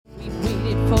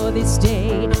for this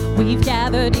day. We've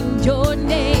gathered in your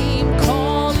name,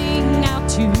 calling out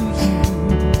to you.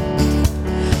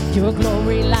 Your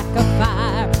glory like a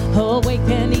fire,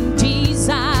 awakening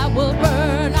desire will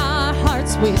burn our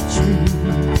hearts with truth.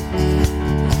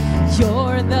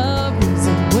 You're the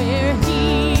reason we're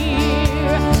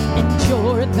here, and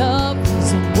you're the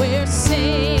reason we're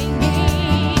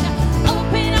singing.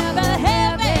 Open up the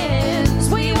heavens,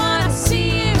 we want to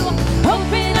see you.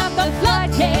 Open up the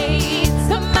floodgates,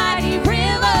 the mighty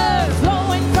river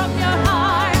flowing from your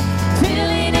heart,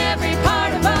 filling every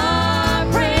part of our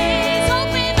praise.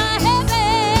 Open the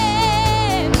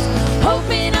heavens,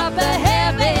 open up the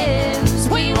heavens,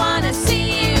 we want to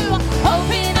see you.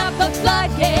 Open up the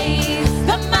floodgates,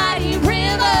 the mighty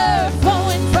river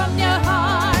flowing from your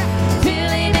heart,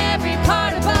 filling every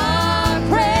part of our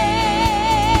praise.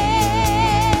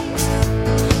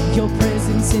 Your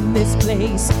presence in this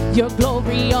place, your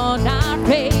glory on our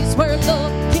face. We're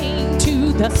looking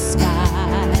to the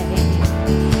sky,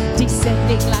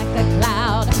 descending like a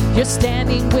cloud. You're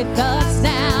standing with us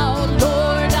now,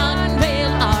 Lord,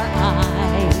 unveil our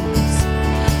eyes.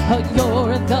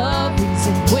 You're the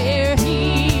reason we're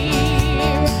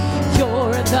here.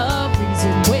 You're the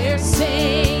reason we're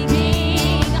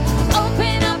singing.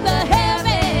 Open up the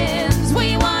heavens,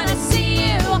 we want to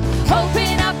see you.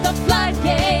 Open up the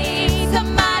floodgates, the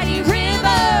mighty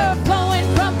river flowing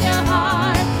from your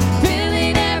heart,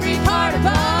 filling every part of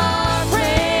our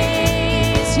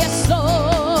praise. Yes,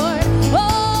 Lord.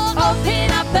 Oh,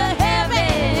 open up the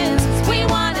heavens, we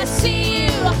want to see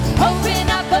you. Open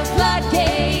up the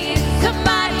floodgates, the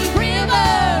mighty river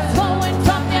flowing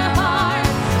from your heart,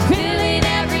 filling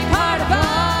every part of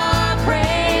our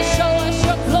praise. Show us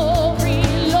your glory,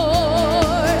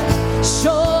 Lord.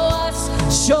 Show us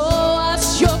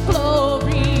your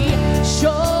glory.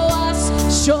 Show us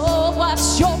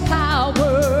your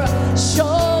power.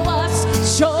 Show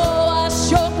us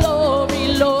your glory,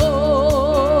 Lord.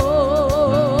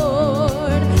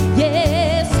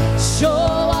 Yes,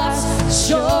 show us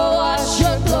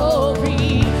your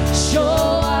glory. Show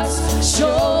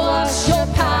us your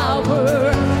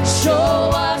power.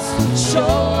 Show us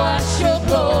your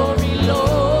glory,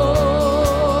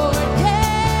 Lord.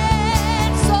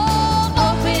 Yes, so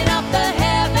open up the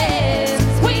heavens,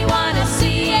 we want to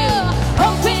see you.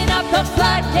 Open up the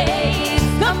floodgates,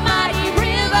 the mighty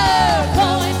river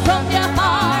flowing from your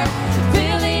heart,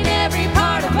 filling every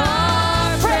part of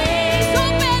our praise.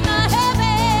 Open the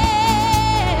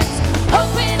heavens,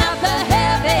 open up the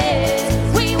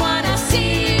heavens, we want to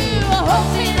see you.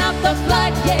 Open up the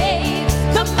floodgates,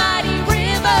 the mighty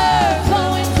river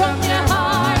flowing from your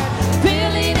heart,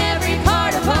 filling every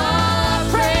part of our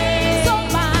praise. Oh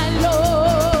my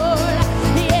Lord,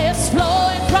 yes,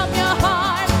 flowing from your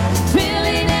heart,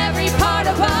 filling every part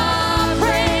of our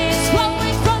praise.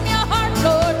 Flowing from your heart,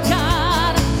 Lord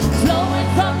God, flowing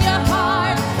from your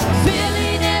heart,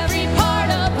 filling every part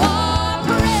of our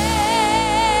praise.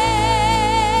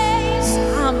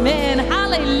 Amen.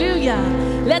 Hallelujah.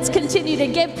 Let's continue to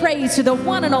give praise to the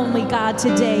one and only God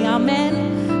today.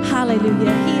 Amen.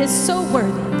 Hallelujah. He is so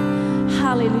worthy.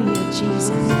 Hallelujah, Jesus.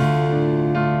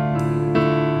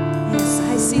 Yes,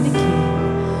 I see the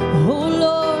King. Oh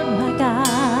Lord, my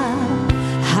God,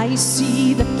 I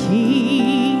see the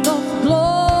King of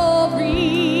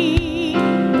glories.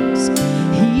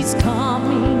 He's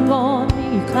coming on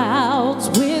the clouds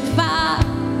with fire.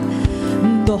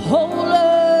 The whole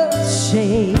earth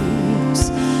shakes.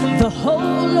 The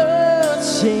whole earth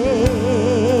shakes.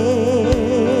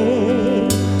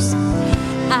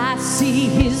 I see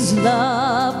his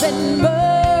love and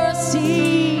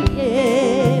mercy,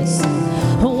 yes,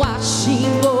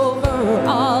 washing over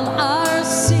all our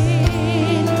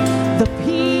sin. The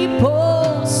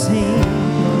people sing,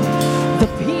 the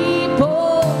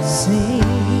people sing.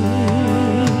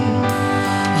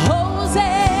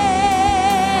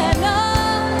 Hosanna,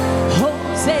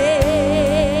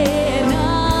 Hosanna,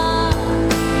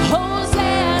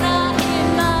 Hosanna in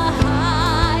the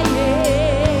highest.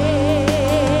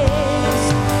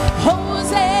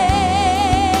 Hosanna,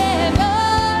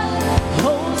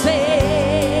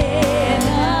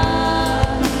 Hosanna,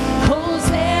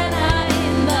 Hosanna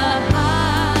in the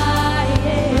highest.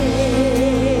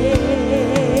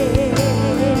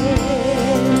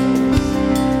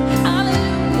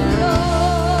 Hallelujah,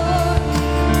 Lord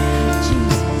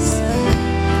Jesus.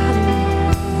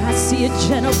 Hallelujah. I see a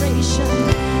generation.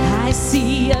 I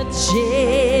see a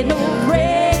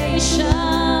generation,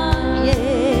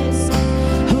 yes,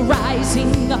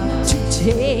 rising up to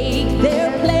take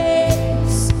their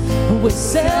place with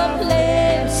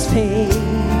selfless faith,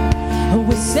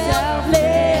 with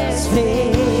selfless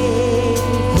faith,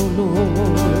 oh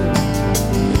Lord.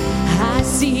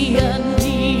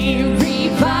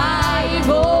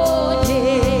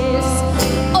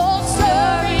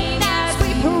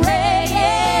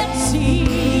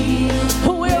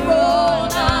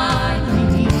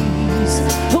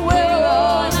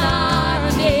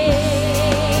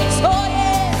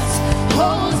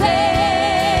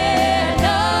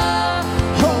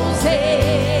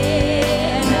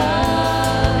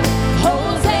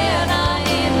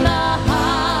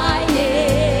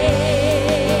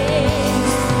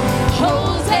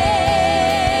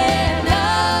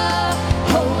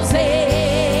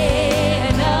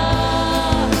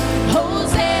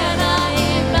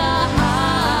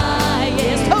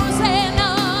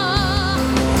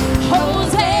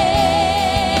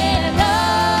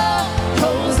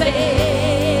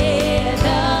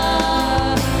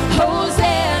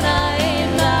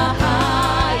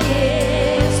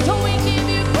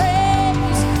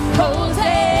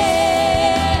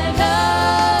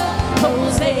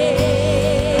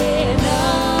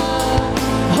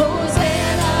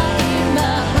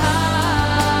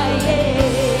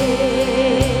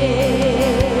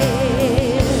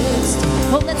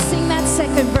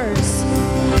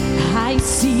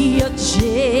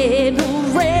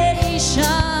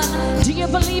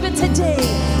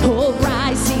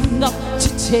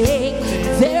 take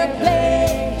their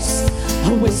place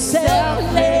with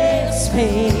selfless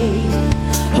faith,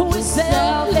 with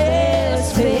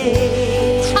selfless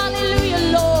faith. Hallelujah,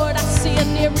 Lord, I see a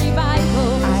near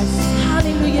revival.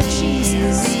 Hallelujah,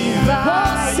 Jesus.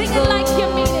 Oh, sing it like you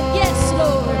mean it. Yes,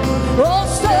 Lord. Oh,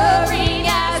 stirring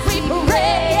as we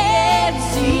pray and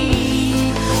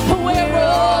see. We're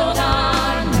on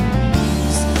our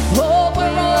knees. Oh,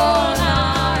 we're on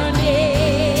our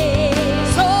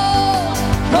knees. Oh,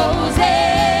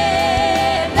 Hosanna,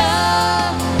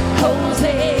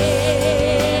 Hosanna,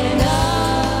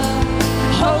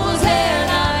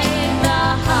 Hosanna in the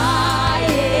highest.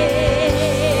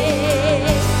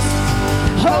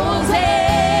 Hosanna,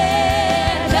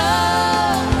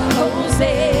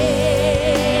 Hosanna,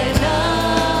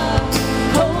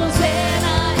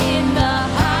 Hosanna in the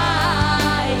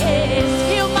highest.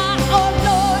 Heal my heart,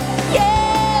 Lord,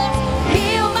 yes.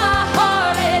 Heal my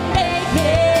heart and make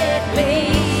it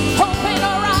clean. Open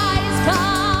our eyes,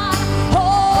 God.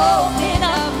 Open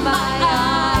up my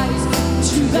eyes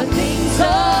to the things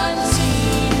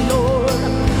unseen, Lord.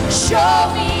 Show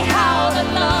me how to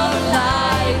love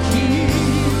like you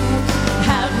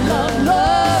have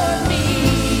loved me.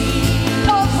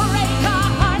 Oh, break our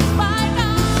hearts, my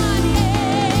God,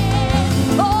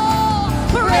 yeah. Oh,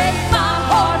 break my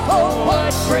heart for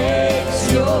what breaks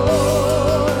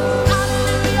yours.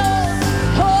 Hallelujah.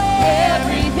 Oh,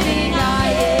 everything I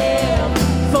am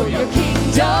for your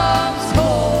kingdom's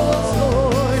cause,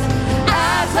 Lord.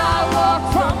 As I walk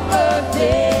from earth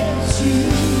into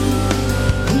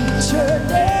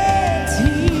eternity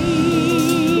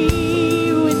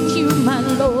with you, my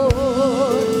Lord.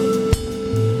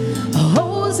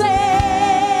 Hosanna,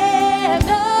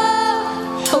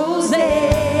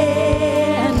 Hosanna,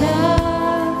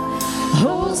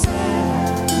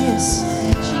 Hosanna. Yes,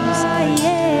 Jesus.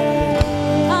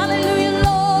 Hallelujah,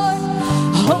 Lord.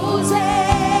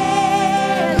 Hosanna,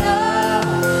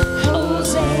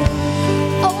 Hosanna,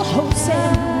 oh,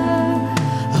 Hosanna,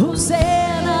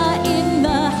 Hosanna in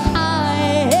the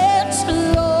highest,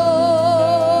 Lord.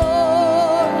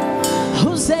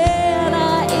 Hosanna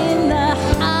in the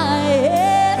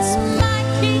highest, my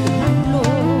King,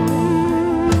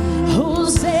 Lord.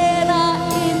 Hosanna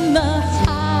in the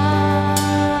highest.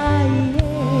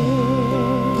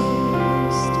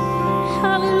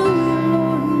 Hallelujah,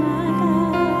 Lord, my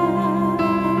God.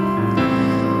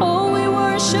 Oh, we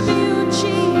worship you,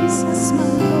 Jesus, my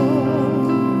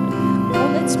Lord. Oh,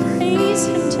 let's praise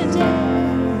him today.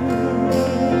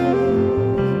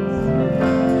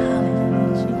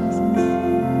 Hallelujah, Jesus.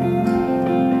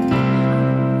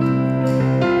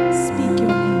 Speak your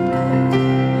name,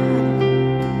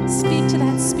 God. Speak to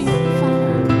that spirit,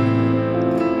 Father.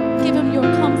 Give him your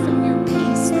comfort, your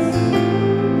peace,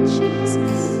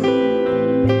 Jesus.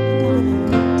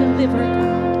 God, deliver,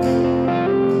 God.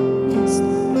 Yes,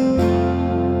 Lord.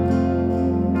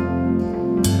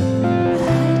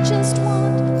 I just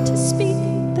want to speak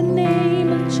the name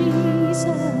of Jesus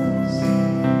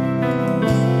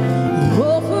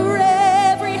over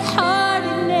every heart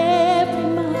and every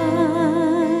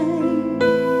mind.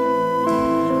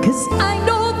 'Cause I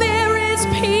know there is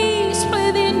peace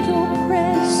within your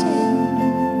presence.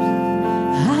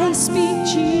 I speak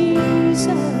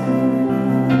Jesus.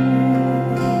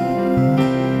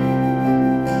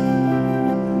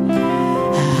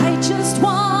 I just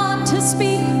want to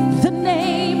speak the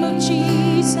name of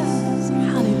Jesus.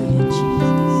 Hallelujah,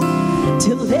 Jesus.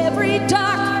 Till every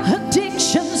dark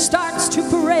addiction starts to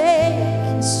break.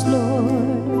 Yes,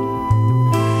 Lord.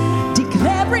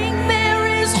 Declaring there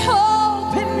is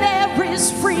hope and there is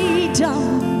freedom.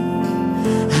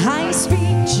 I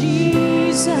speak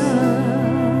Jesus.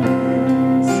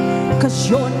 'Cause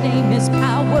your name is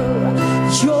power.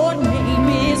 Your name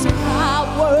is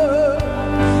power.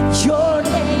 Your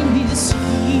name is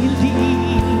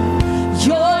healing.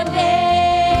 Your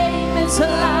name is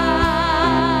life,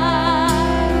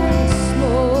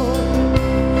 Lord.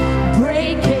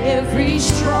 Break every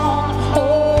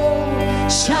stronghold.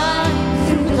 Shine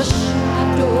through the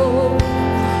shadow.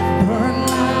 Burn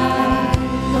like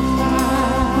a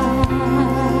fire.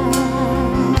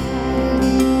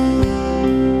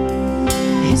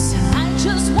 Yes, I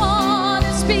just want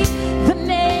to speak the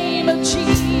name of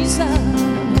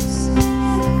Jesus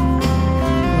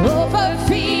over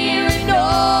fear and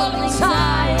all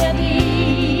anxiety.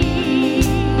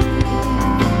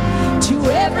 To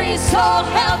every soul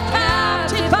held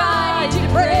captive by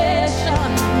depression,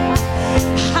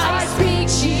 I speak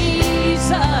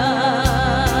Jesus.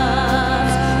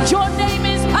 Your name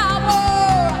is power.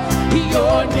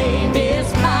 Your name is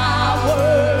power.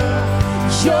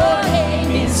 Your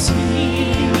name is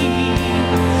healing.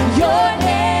 Your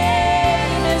name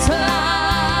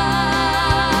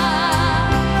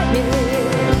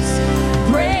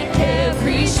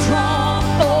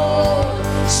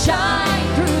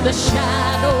the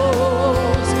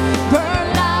shadows, burn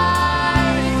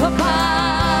like a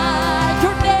fire.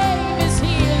 Your name is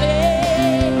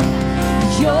healing.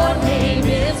 Your name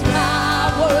is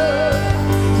power.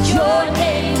 Your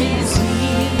name is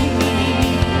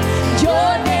healing.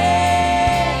 Your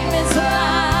name is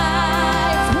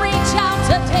life. Reach out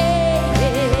today.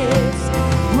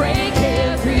 Break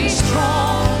every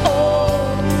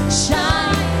stronghold.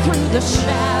 Shine through the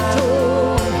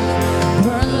shadow.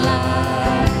 Burn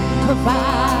like a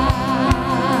fire.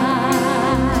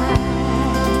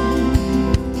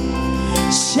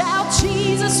 Shout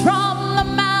Jesus from the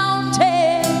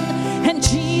mountain and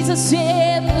Jesus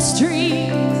in the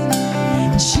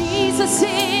streets. Jesus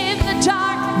in the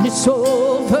darkness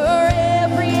over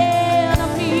every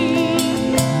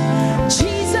enemy.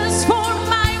 Jesus for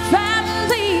my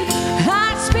family,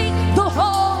 I speak the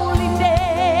holy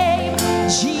name,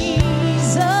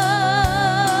 Jesus.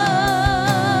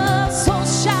 So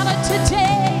shout it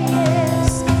today,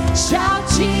 yes. Shout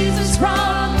Jesus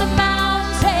from the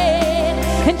mountain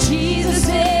and Jesus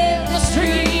in the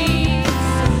streets.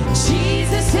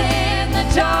 Jesus in the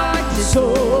darkness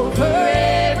over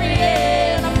every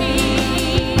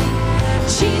enemy.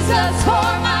 Jesus for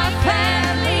my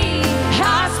family,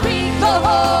 I speak the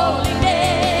holy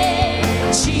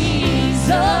name, Jesus.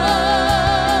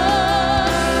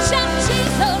 Shout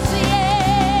Jesus,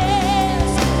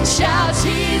 yes. Shout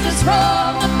Jesus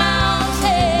from the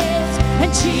mountains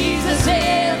and Jesus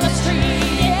in the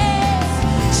street,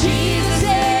 yes. Jesus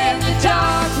in the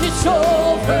darkness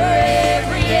over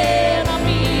every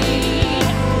enemy.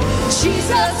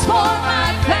 Jesus for my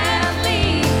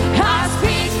family, I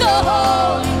speak the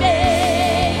holy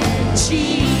name,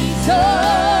 Jesus.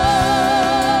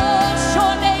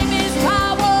 Your name is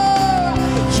power.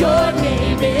 Your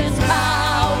name is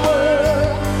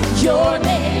power. Your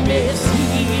name is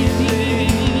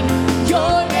healing.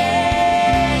 Your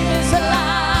name is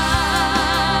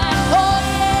life. Oh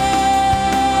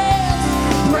yes.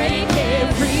 Break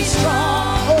every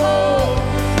stronghold.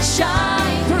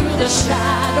 Shine through the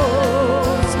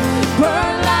shadows.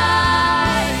 Burn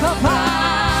like a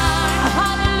fire.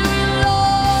 Hallelujah,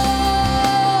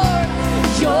 Lord.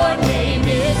 Your name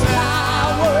is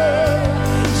power.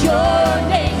 Your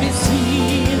name is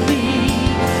healing.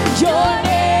 Your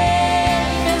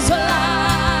name is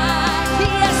life.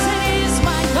 Yes, it is,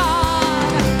 my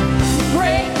God.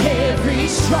 Break every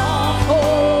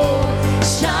stronghold.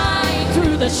 Shine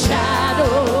through the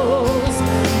shadows.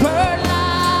 Burn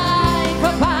like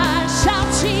a fire. Shout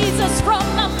Jesus from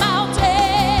the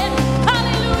mountain.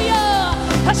 Hallelujah.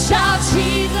 Shout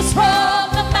Jesus from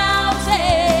the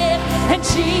mountain and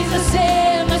Jesus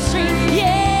in the street.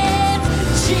 Yes,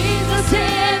 Jesus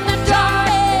in the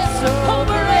darkness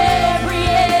over every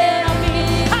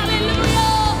enemy.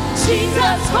 Hallelujah.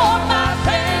 Jesus for my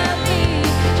family,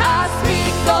 I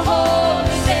speak the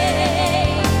holy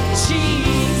name,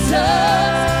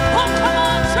 Jesus. Oh, come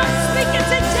on, church, speak it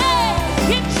today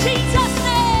in Jesus'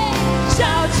 name.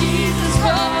 Shout Jesus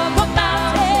from the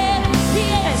mountain.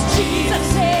 Yes, Jesus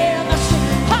in the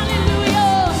street.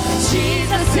 Hallelujah.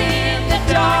 Jesus in the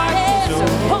darkness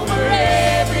over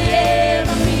every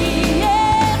enemy.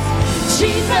 Yes,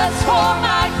 Jesus for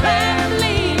my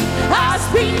family, I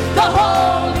speak the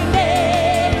holy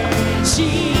name,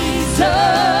 Jesus.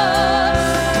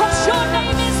 'Cause your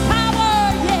name is power,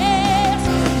 yes.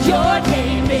 Your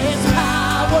name is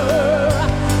power.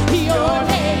 Your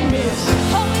name is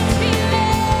holy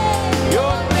healing.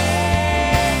 Your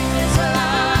name is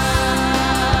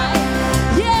life.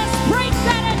 Yes, break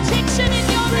that addiction in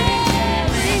your name.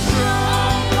 Every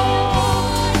stronghold,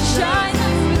 shine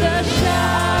through the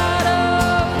shadow,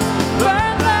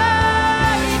 burn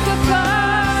like a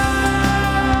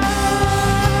fire.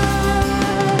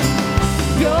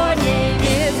 Your name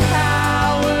is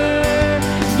power.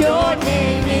 Your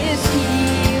name is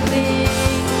healing.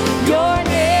 Your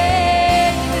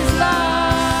name is life.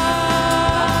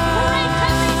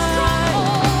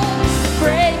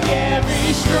 Break every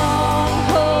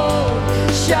stronghold.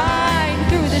 Shine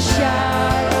through the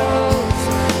shadows.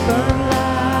 Burn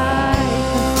like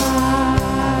a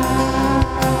fire.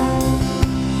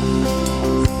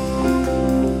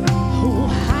 Oh,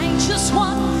 I just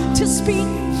want to speak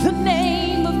the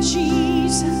name of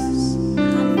Jesus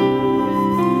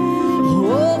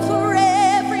over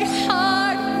every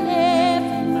heart and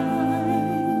every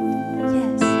mind.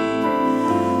 Yes.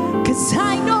 'Cause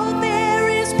I know there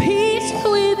is peace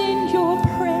within your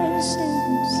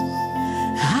presence.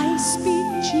 I speak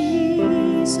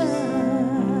Jesus.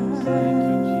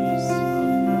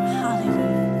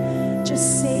 Hallelujah. Just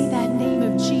say that name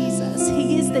of Jesus. He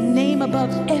is the name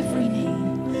above every name.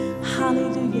 Hallelujah.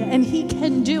 Hallelujah. And he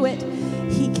can do it.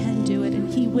 He can do it,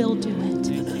 and he will do it.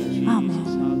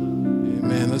 Amen.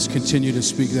 Amen. Let's continue to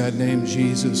speak that name,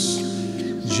 Jesus.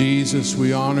 Jesus,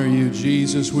 we honor you.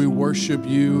 Jesus, we worship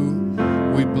you.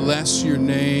 We bless your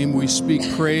name. We speak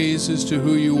praises to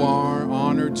who you are.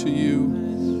 Honor to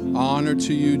you. Honor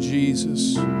to you,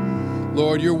 Jesus.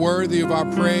 Lord, you're worthy of our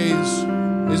praise.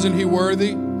 Isn't he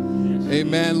worthy?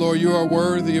 Amen. Lord, you are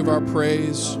worthy of our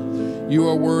praise. You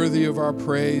are worthy of our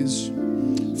praise.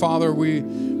 Father, we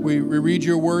read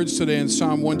your words today in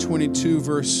Psalm 122,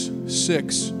 verse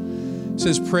 6. It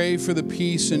says, pray for the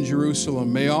peace in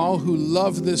Jerusalem. May all who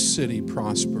love this city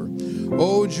prosper.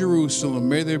 O Jerusalem,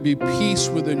 may there be peace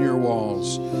within your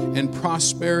walls and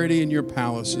prosperity in your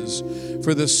palaces.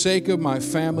 For the sake of my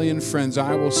family and friends,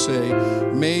 I will say,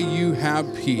 may you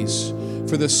have peace.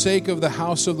 For the sake of the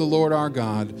house of the Lord our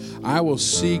God, I will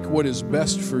seek what is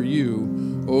best for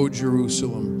you, O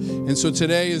Jerusalem. And so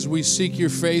today, as we seek your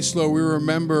face, Lord, we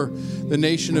remember the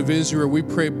nation of Israel. We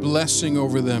pray blessing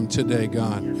over them today,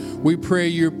 God. We pray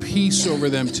your peace over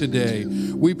them today.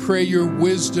 We pray your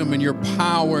wisdom and your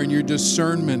power and your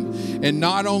discernment. And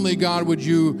not only, God, would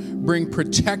you bring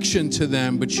protection to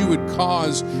them, but you would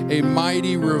cause a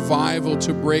mighty revival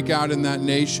to break out in that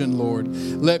nation, Lord.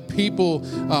 Let people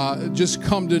just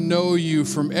come to know you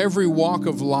from every walk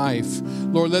of life.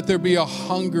 Lord, let there be a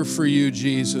hunger for you,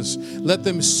 Jesus. Let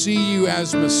them see you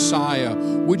as Messiah.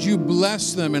 Would you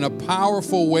bless them in a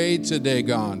powerful way today,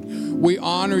 God? We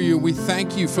honor you. We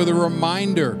thank you for the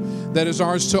reminder that is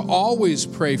ours to always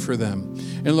pray for them.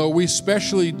 And Lord, we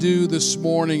especially do this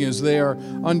morning as they are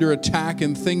under attack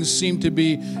and things seem to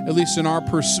be, at least in our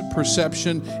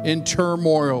perception, in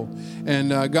turmoil. And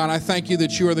God, I thank you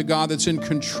that you are the God that's in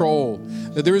control,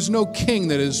 that there is no king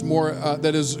that is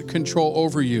control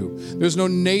over you. There's no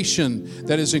nation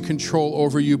that is in control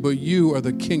over you, but you are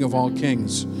the King of all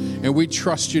kings. And we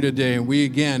trust you today. And we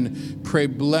again pray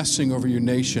blessing over your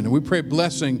nation. And we pray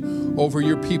blessing over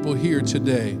your people here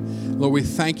today. Lord, we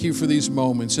thank you for these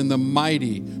moments in the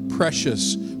mighty,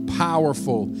 precious,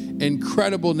 powerful,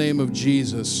 incredible name of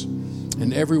Jesus.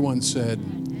 And everyone said,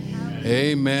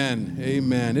 amen.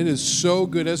 Amen. It is so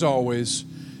good, as always,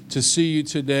 to see you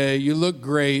today. You look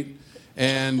great.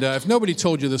 And if nobody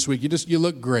told you this week, you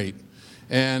look great.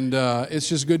 And it's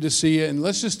just good to see you. And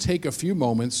let's just take a few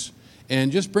moments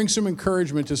and just bring some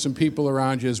encouragement to some people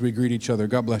around you as we greet each other.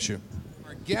 God bless you.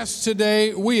 Our guests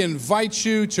today, we invite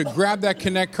you to grab that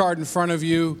Connect card in front of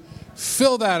you,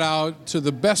 fill that out to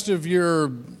the best of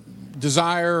your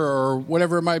desire or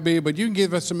whatever it might be, but you can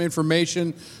give us some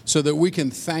information so that we can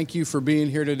thank you for being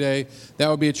here today. That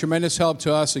would be a tremendous help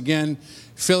to us. Again,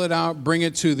 fill it out, bring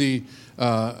it to the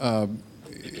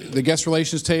guest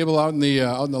relations table out in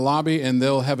the lobby, and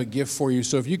they'll have a gift for you.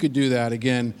 So if you could do that,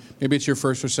 again, maybe it's your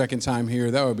first or second time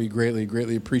here, that would be greatly,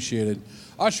 greatly appreciated.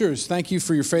 Ushers, thank you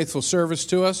for your faithful service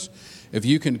to us. If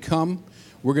you can come,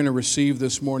 we're going to receive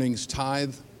this morning's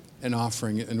tithe and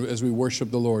offering as we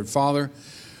worship the Lord. Father,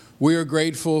 we are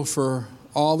grateful for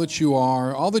all that you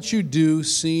are, all that you do,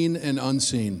 seen and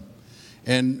unseen.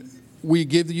 And we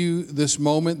give you this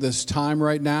moment, this time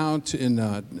right now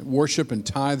in worship and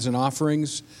tithes and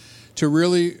offerings to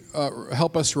really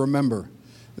help us remember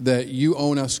that you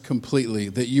own us completely,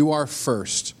 that you are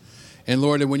first. And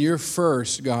Lord, and when you're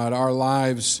first, God, our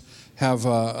lives have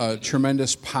a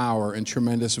tremendous power and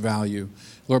tremendous value.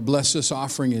 Lord, bless this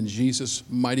offering in Jesus'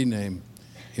 mighty name.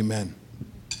 Amen.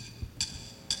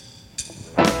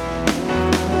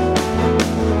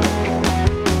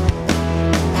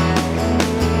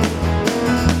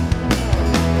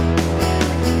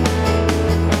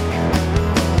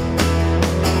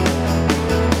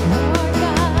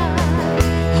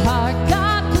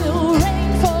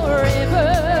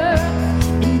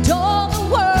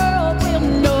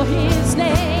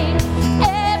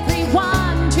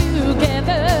 Everyone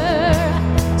together,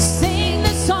 sing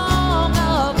the song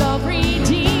of the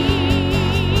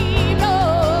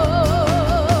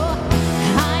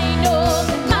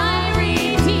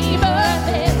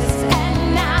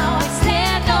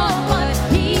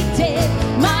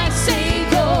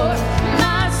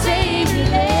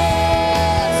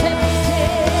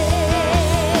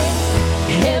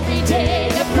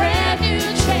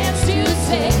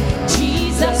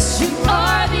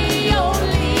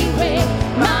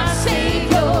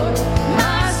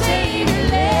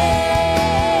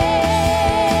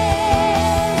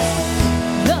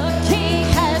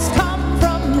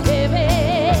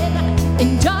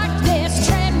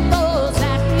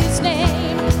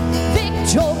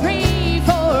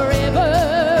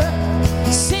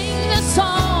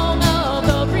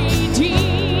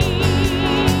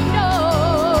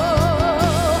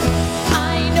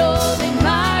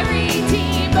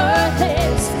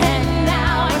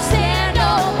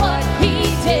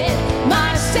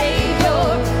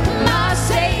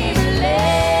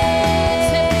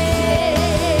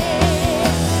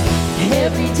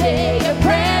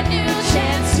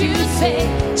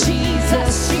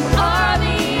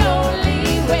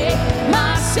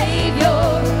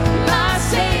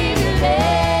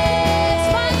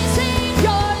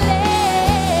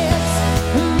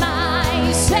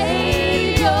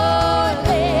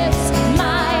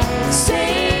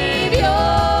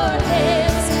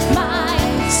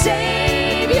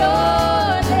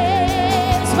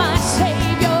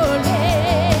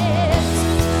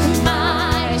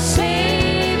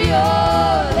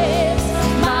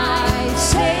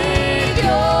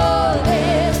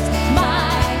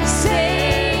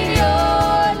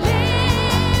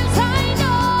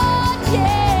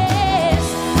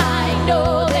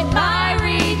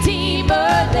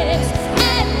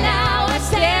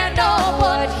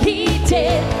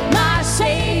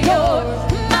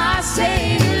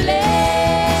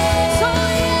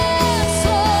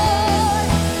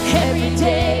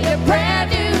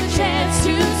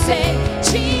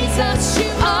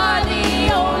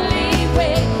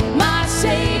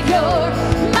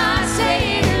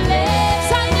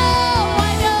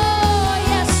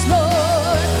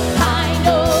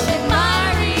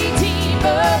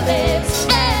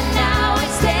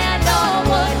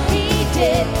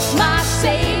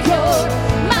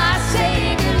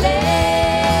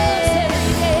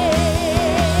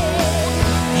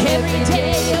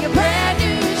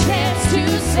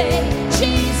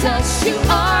Jesus, you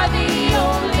are the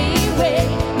only way.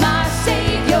 My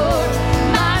Savior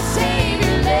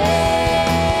lives.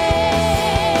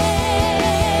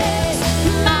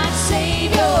 My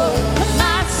Savior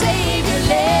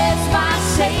lives. My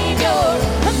Savior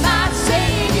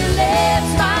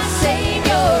lives. My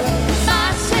Savior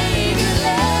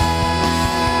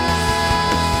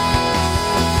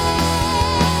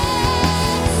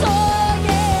lives. Oh,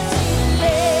 yes, He lives.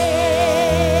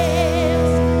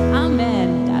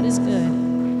 Amen. God is good.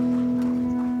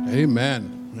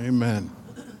 Amen. Amen.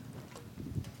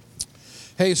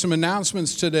 Hey, some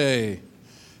announcements today.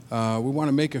 We want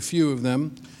to make a few of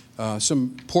them.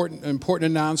 Some important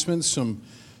announcements,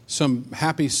 some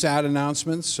happy, sad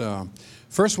announcements.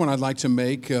 First one I'd like to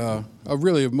make,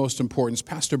 really of most importance,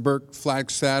 Pastor Bert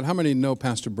Flagstad. How many know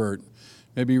Pastor Bert?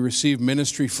 Maybe you received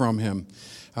ministry from him.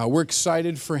 We're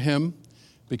excited for him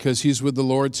because he's with the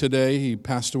Lord today. He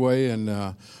passed away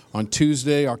on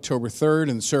Tuesday, October 3rd,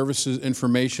 and services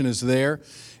information is there.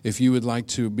 If you would like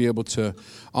to be able to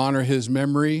honor his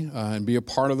memory and be a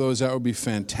part of those, that would be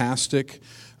fantastic.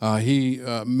 He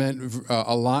meant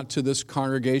a lot to this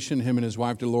congregation, him and his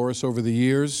wife Dolores, over the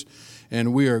years,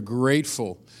 and we are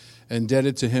grateful,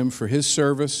 indebted to him for his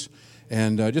service,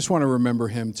 and I just want to remember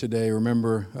him today,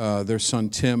 remember their son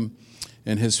Tim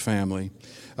and his family.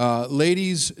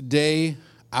 Ladies' Day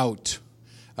Out.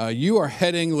 You are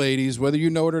heading, ladies, whether you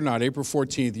know it or not, April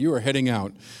 14th, you are heading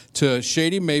out to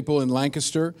Shady Maple in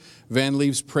Lancaster. Van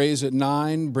Leaves prays at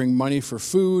 9. Bring money for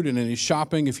food and any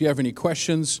shopping. If you have any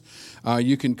questions,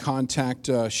 you can contact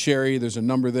Sherry. There's a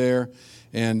number there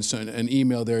and an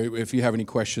email there if you have any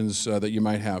questions that you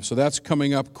might have. So that's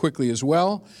coming up quickly as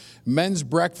well. Men's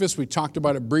breakfast, we talked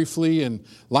about it briefly in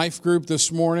Life Group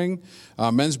this morning.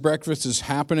 Men's breakfast is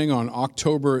happening on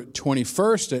October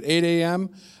 21st at 8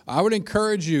 a.m. I would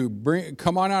encourage you,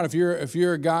 come on out. If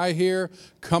you're a guy here,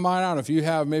 come on out. If you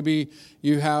have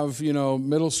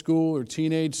middle school or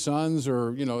teenage sons,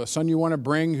 or a son you want to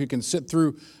bring who can sit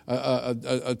through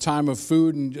a time of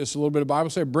food and just a little bit of Bible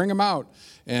study, bring them out,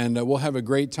 and we'll have a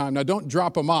great time. Now, don't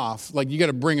drop them off. Like, you got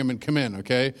to bring them and come in,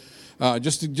 okay?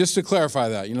 Just to clarify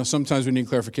that, sometimes we need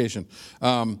clarification.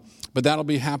 But that'll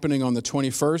be happening on the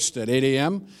 21st at 8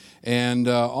 a.m. And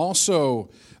also,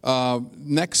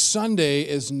 next Sunday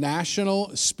is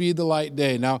National Speed the Light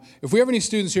Day. Now, if we have any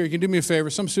students here, you can do me a favor.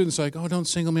 Some students are like, oh, don't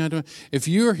single me out. If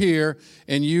you're here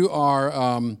and you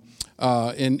are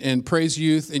in Praise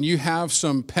Youth and you have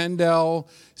some Pendel,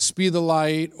 Speed the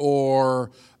Light,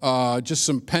 or just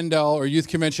some Pendel or Youth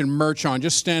Convention merch on,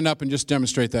 just stand up and just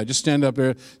demonstrate that. Just stand up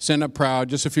there, stand up proud.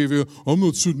 Just a few of you, I'm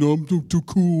not sitting up, I'm too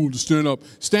cool to stand up.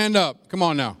 Stand up. Come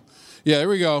on now. Yeah, there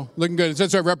we go. Looking good.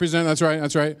 That's right, represent.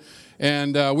 That's right.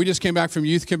 And we just came back from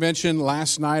Youth Convention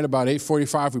last night about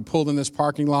 8:45. We pulled in this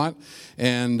parking lot,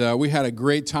 and we had a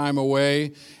great time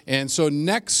away. And so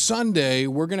next Sunday,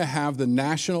 we're going to have the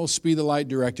National Speed the Light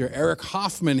Director, Eric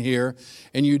Hoffman, here,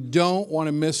 and you don't want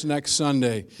to miss next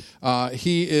Sunday.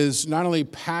 He is not only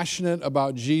passionate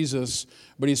about Jesus,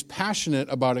 but he's passionate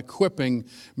about equipping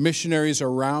missionaries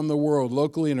around the world,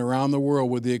 locally and around the world,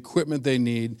 with the equipment they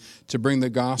need to bring the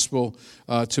gospel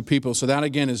to people. So that,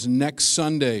 again, is next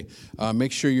Sunday.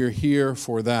 Make sure you're here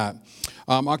for that.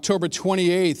 October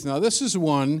 28th. Now, this is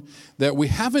one that we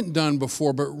haven't done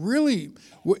before, but really,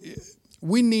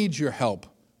 we need your help.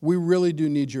 We really do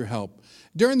need your help.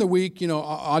 During the week,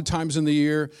 odd times in the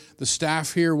year, the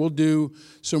staff here will do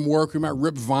some work. We might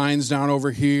rip vines down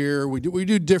over here. We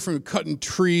do different, cutting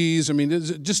trees. I mean,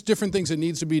 there's just different things that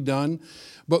needs to be done.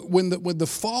 But with the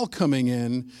fall coming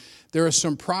in, there are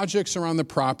some projects around the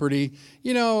property.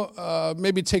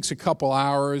 Maybe it takes a couple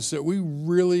hours that we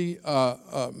really,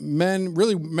 men,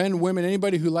 women,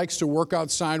 anybody who likes to work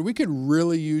outside, we could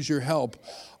really use your help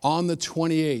on the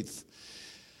 28th.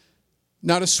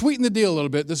 Now, to sweeten the deal a little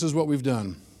bit, this is what we've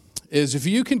done, is if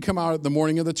you can come out at the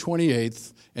morning of the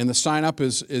 28th, and the sign-up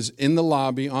is in the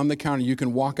lobby on the counter, you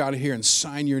can walk out of here and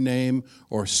sign your name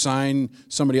or sign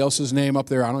somebody else's name up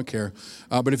there, I don't care.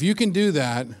 But if you can do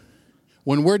that,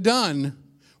 when we're done,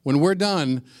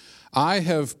 I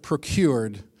have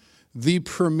procured the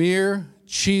premier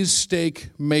cheesesteak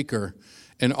maker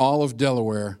in all of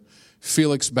Delaware,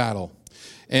 Felix Battle.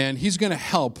 And he's going to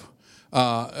help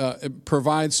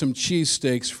provide some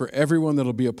cheesesteaks for everyone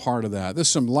that'll be a part of that. There's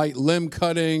some light limb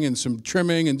cutting and some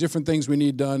trimming and different things we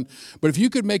need done. But if you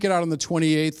could make it out on the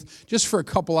 28th, just for a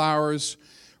couple hours,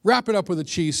 wrap it up with a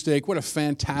cheesesteak. What a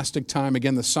fantastic time.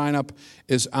 Again, the sign-up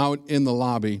is out in the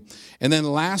lobby. And then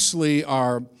lastly,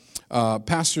 our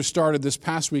pastor started this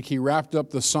past week. He wrapped up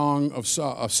the Song of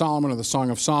Solomon, or the Song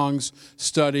of Songs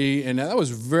study, and that was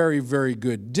very, very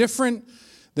good. Different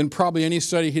than probably any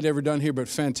study he'd ever done here, but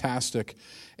fantastic.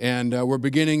 And we're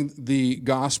beginning the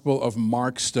Gospel of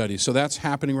Mark study. So that's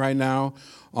happening right now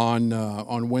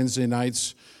on Wednesday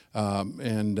nights.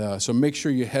 So make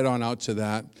sure you head on out to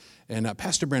that. And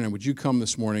Pastor Brandon, would you come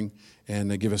this morning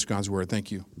and give us God's word?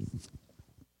 Thank you.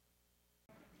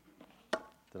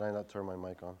 Did I not turn my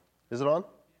mic on? Is it on?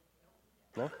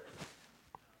 No?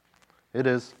 It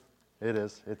is. It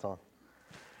is. It's on.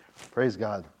 Praise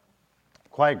God.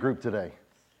 Quiet group today.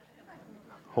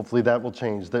 Hopefully that will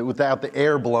change. Without the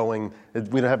air blowing,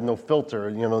 we don't have no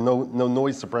filter, no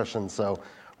noise suppression. So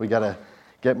we got to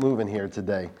get moving here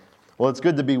today. Well, it's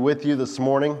good to be with you this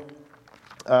morning.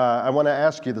 I want to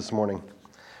ask you this morning.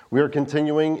 We are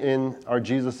continuing in our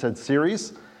Jesus Said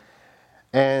series.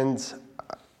 And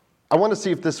I want to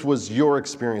see if this was your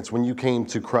experience when you came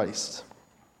to Christ.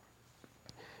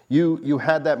 You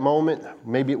had that moment.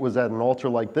 Maybe it was at an altar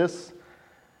like this.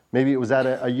 Maybe it was at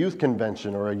a youth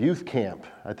convention or a youth camp.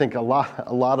 I think a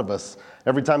lot of us,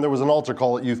 every time there was an altar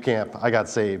call at youth camp, I got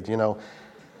saved,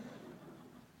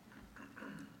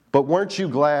 But weren't you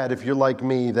glad, if you're like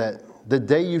me, that the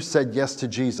day you said yes to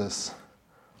Jesus,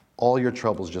 all your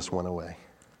troubles just went away?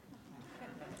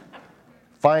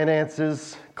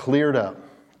 Finances cleared up.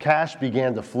 Cash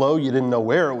began to flow. You didn't know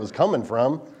where it was coming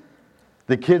from.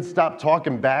 The kids stopped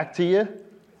talking back to you.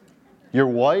 Your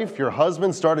wife, your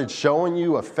husband started showing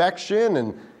you affection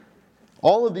and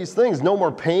all of these things. No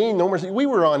more pain, no more. We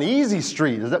were on easy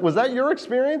street. Was that your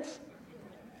experience?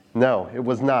 No, it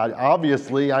was not.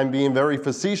 Obviously, I'm being very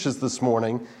facetious this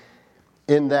morning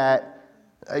in that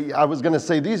I was going to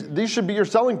say these should be your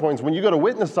selling points. When you go to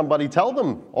witness somebody, tell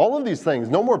them all of these things.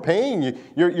 No more pain.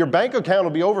 Your bank account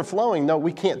will be overflowing. No,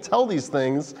 we can't tell these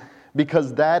things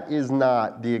because that is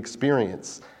not the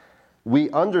experience.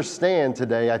 We understand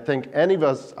today, I think any of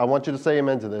us, I want you to say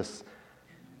amen to this,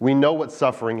 we know what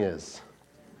suffering is.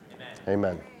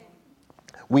 Amen.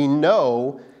 We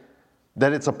know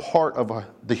that it's a part of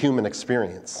the human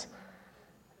experience,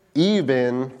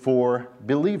 even for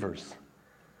believers.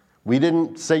 We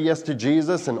didn't say yes to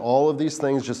Jesus and all of these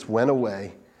things just went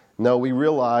away. No, we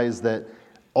realized that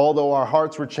although our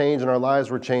hearts were changed and our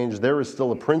lives were changed, there is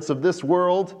still a prince of this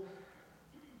world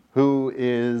who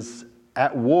is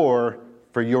at war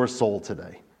for your soul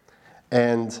today.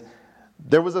 And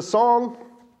there was a song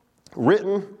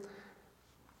written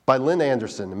by Lynn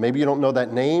Anderson. Maybe you don't know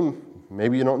that name.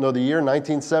 Maybe you don't know the year,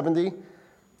 1970.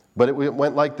 But it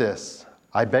went like this.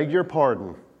 I beg your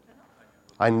pardon.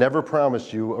 I never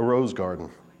promised you a rose garden.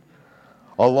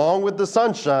 Along with the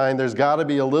sunshine, there's got to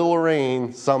be a little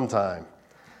rain sometime.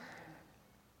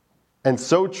 And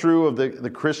so true of the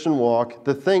Christian walk.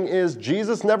 The thing is,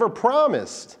 Jesus never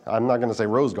promised, I'm not going to say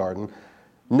rose garden,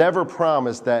 never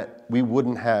promised that we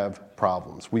wouldn't have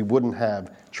problems. We wouldn't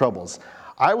have troubles.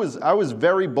 I was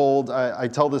very bold. I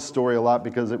tell this story a lot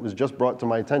because it was just brought to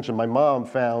my attention. My mom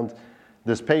found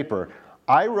this paper.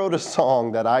 I wrote a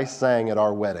song that I sang at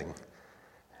our wedding.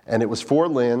 And it was for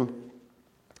Lynn.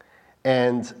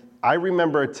 And I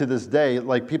remember to this day,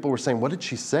 like people were saying, what did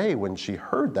she say when she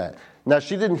heard that? Now,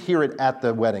 she didn't hear it at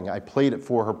the wedding. I played it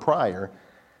for her prior.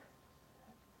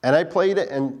 And I played it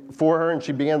for her, and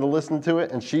she began to listen to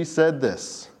it, and she said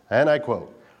this, and I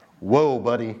quote, "Whoa,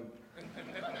 buddy."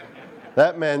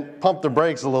 That meant pump the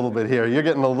brakes a little bit here. You're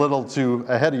getting a little too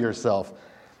ahead of yourself.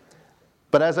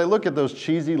 But as I look at those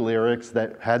cheesy lyrics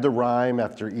that had to rhyme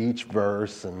after each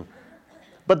verse,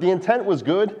 but the intent was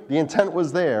good. The intent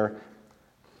was there.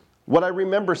 What I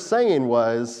remember saying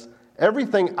was,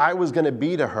 everything I was going to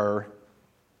be to her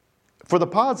for the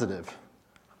positive.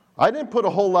 I didn't put a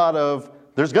whole lot of,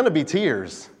 there's going to be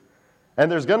tears,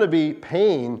 and there's going to be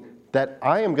pain that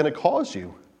I am going to cause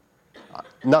you.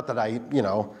 Not that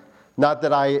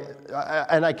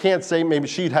and I can't say, maybe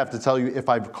she'd have to tell you if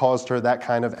I've caused her that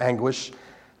kind of anguish,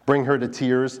 bring her to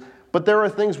tears. But there are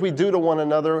things we do to one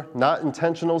another, not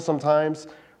intentional sometimes,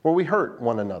 where we hurt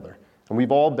one another. And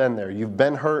we've all been there. You've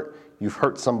been hurt, you've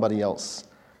hurt somebody else.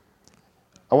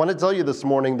 I want to tell you this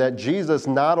morning that Jesus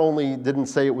not only didn't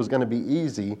say it was going to be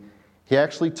easy, he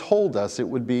actually told us it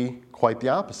would be quite the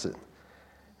opposite.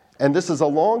 And this is a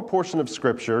long portion of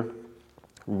Scripture.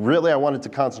 Really, I wanted to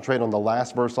concentrate on the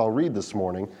last verse I'll read this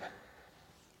morning.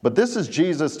 But this is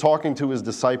Jesus talking to his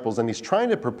disciples, and he's trying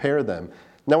to prepare them.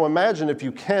 Now imagine, if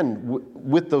you can,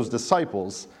 with those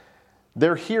disciples,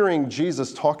 they're hearing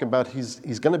Jesus talk about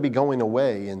he's going to be going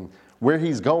away, and where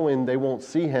he's going, they won't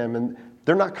see him, and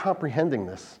they're not comprehending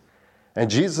this. And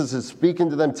Jesus is speaking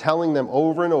to them, telling them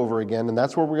over and over again, and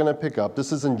that's where we're going to pick up.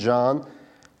 This is in John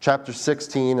chapter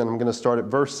 16, and I'm going to start at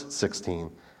verse 16.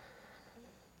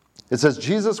 It says,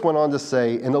 Jesus went on to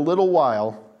say, "In a little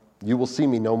while you will see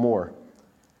me no more,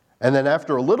 And then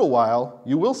after a little while,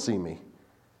 you will see me.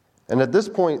 And at this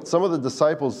point, some of the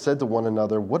disciples said to one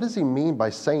another, what does he mean by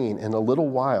saying, in a little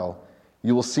while,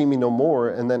 you will see me no more,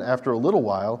 and then after a little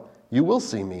while, you will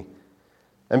see me?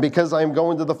 And because I am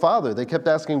going to the Father, they kept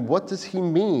asking, what does he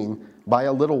mean by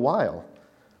a little while?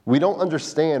 We don't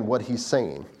understand what he's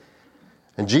saying.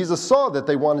 And Jesus saw that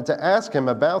they wanted to ask him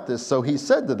about this, so he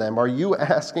said to them, are you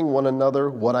asking one another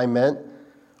what I meant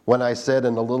when I said,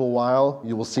 in a little while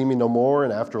you will see me no more,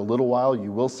 and after a little while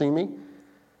you will see me?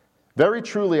 Very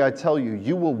truly I tell you,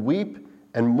 you will weep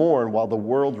and mourn while the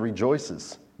world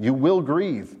rejoices. You will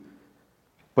grieve,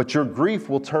 but your grief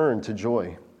will turn to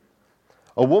joy.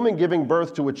 A woman giving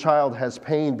birth to a child has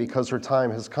pain because her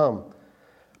time has come.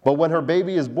 But when her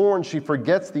baby is born, she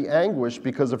forgets the anguish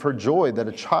because of her joy that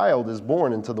a child is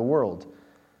born into the world.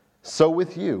 So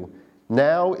with you,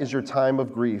 now is your time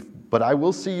of grief, but I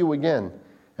will see you again,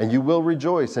 and you will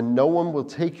rejoice, and no one will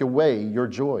take away your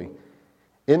joy.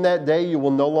 In that day you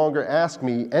will no longer ask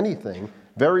me anything.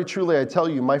 Very truly I tell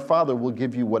you, my Father will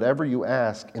give you whatever you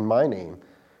ask in my name.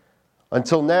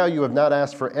 Until now you have not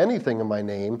asked for anything in my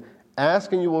name.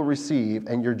 Ask and you will receive,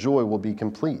 and your joy will be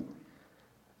complete.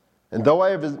 And though I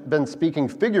have been speaking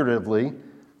figuratively,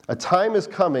 a time is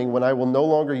coming when I will no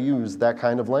longer use that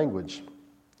kind of language.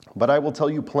 But I will tell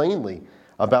you plainly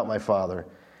about my Father.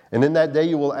 And in that day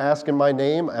you will ask in my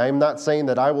name. I am not saying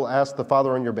that I will ask the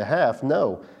Father on your behalf.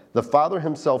 No, the Father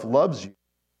himself loves you.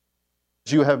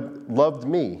 You have loved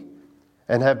me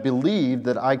and have believed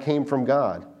that I came from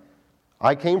God.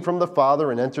 I came from the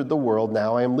Father and entered the world.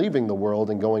 Now I am leaving the world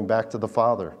and going back to the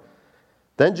Father.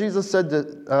 Then Jesus'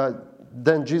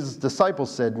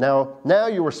 disciples said, Now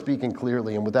you are speaking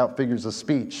clearly and without figures of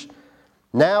speech.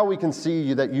 Now we can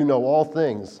see that you know all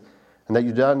things, and that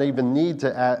you don't even need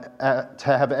to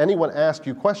have anyone ask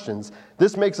you questions.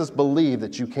 This makes us believe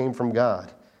that you came from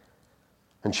God.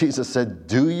 And Jesus said,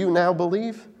 do you now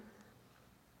believe?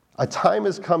 A time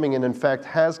is coming, and in fact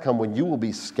has come, when you will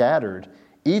be scattered,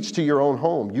 each to your own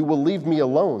home. You will leave me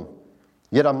alone.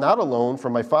 Yet I'm not alone, for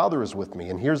my Father is with me.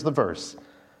 And here's the verse.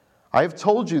 I have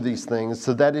told you these things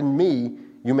so that in me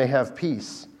you may have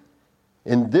peace.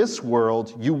 In this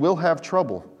world you will have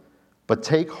trouble, but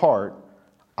take heart,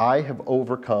 I have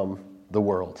overcome the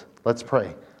world. Let's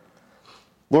pray.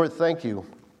 Lord, thank you.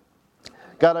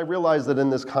 God, I realize that in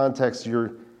this context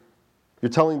you're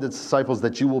telling the disciples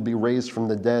that you will be raised from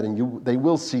the dead and they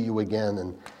will see you again.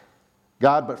 And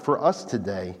God, but for us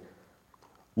today,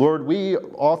 Lord, we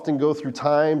often go through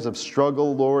times of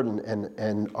struggle, Lord,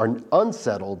 and are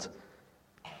unsettled.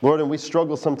 Lord, and we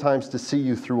struggle sometimes to see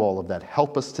you through all of that.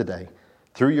 Help us today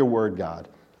through your word, God.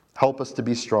 Help us to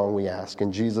be strong, we ask.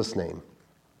 In Jesus' name,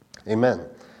 amen.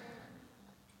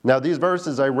 Now, these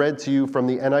verses I read to you from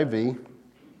the NIV,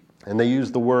 and they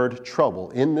use the word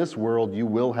trouble. In this world, you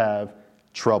will have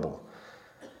trouble.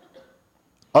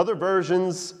 Other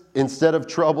versions, instead of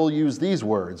trouble, use these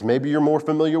words. Maybe you're more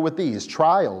familiar with these.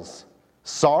 Trials,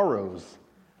 sorrows,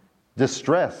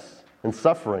 distress, and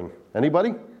suffering.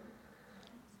 Anybody?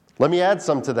 Let me add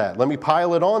some to that. Let me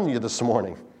pile it on you this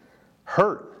morning.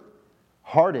 Hurt,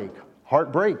 heartache,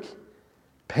 heartbreak,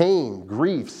 pain,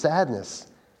 grief, sadness,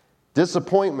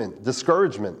 disappointment,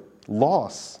 discouragement,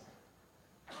 loss.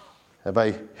 Have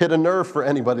I hit a nerve for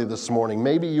anybody this morning?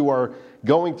 Maybe you are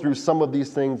going through some of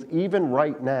these things even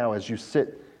right now as you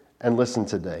sit and listen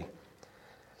today.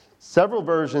 Several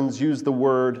versions use the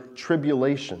word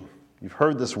tribulation. You've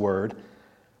heard this word,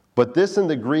 but this in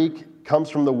the Greek comes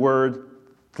from the word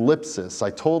thlipsis. I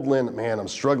told Lynn, man, I'm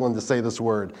struggling to say this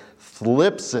word.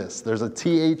 Thlipsis. There's a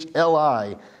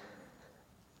T-H-L-I.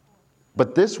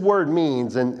 But this word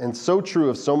means, and so true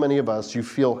of so many of us, you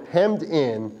feel hemmed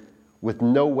in with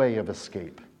no way of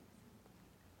escape.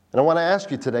 And I want to ask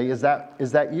you today, is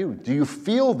that you? Do you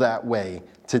feel that way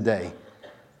today?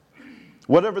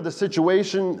 Whatever the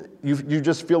situation, you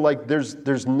just feel like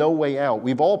there's no way out.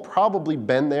 We've all probably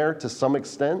been there to some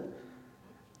extent,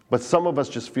 but some of us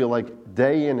just feel like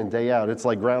day in and day out, it's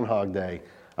like Groundhog Day.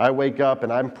 I wake up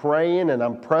and I'm praying and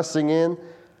I'm pressing in,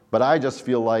 but I just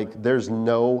feel like there's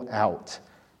no out.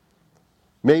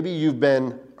 Maybe you've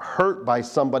been hurt by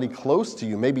somebody close to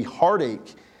you. Maybe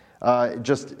heartache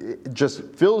just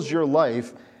fills your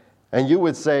life, and you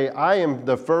would say, I am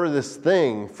the furthest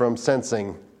thing from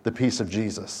sensing the peace of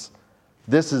Jesus.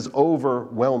 This is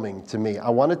overwhelming to me. I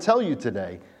want to tell you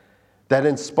today that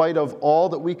in spite of all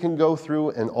that we can go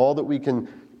through and all that we can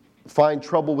find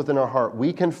trouble within our heart,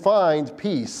 we can find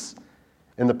peace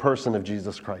in the person of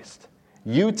Jesus Christ.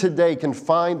 You today can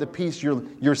find the peace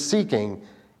you're seeking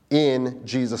in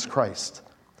Jesus Christ.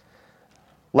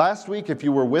 Last week, if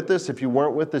you were with us, if you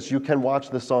weren't with us, you can watch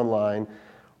this online.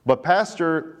 But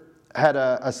Pastor had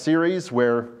a series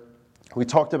where we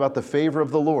talked about the favor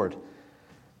of the Lord.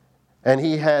 And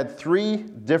he had 3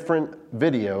 different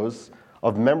videos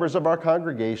of members of our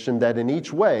congregation that in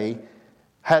each way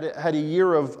had a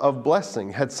year of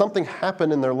blessing, had something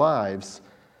happen in their lives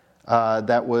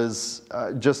that was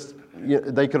just,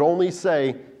 they could only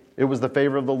say it was the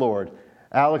favor of the Lord.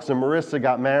 Alex and Marissa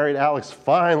got married. Alex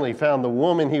finally found the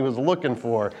woman he was looking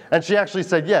for. And she actually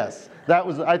said yes.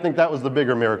 I think that was the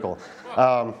bigger miracle.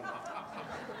 I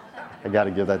got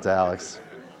to give that to Alex.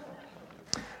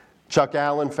 Chuck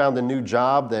Allen found a new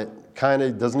job that kind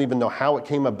of doesn't even know how it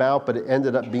came about, but it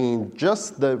ended up being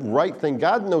just the right thing.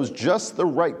 God knows just the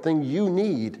right thing you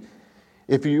need.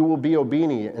 If you will be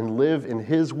obedient and live in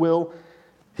His will,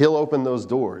 He'll open those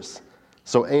doors.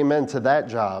 So amen to that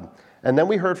job. And then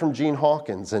we heard from Gene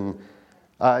Hawkins, and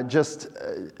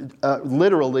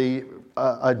literally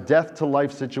a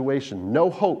death-to-life situation. No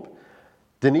hope.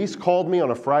 Denise called me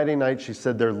on a Friday night. She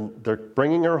said they're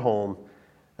bringing her home,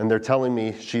 and they're telling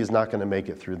me she's not going to make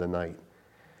it through the night.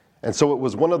 And so it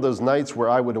was one of those nights where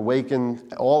I would awaken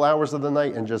all hours of the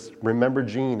night and just remember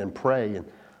Gene and pray. And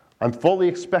I'm fully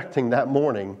expecting that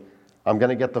morning I'm going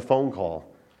to get the phone call.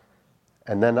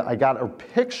 And then I got a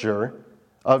picture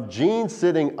of Jean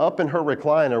sitting up in her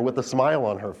recliner with a smile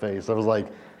on her face. I was like,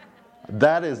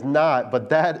 that is not, but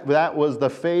that was the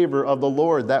favor of the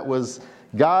Lord. That was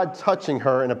God touching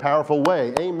her in a powerful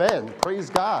way. Amen. Praise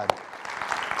God.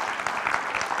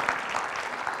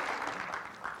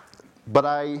 But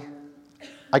I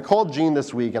called Jean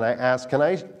this week and I asked,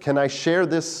 can I share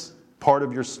this part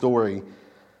of your story?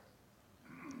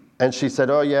 And she said,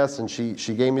 oh yes, and she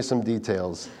gave me some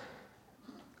details.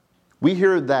 We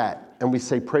hear that and we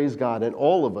say, praise God, and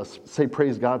all of us say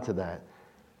praise God to that.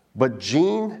 But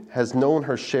Jean has known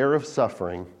her share of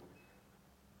suffering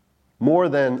more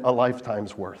than a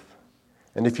lifetime's worth.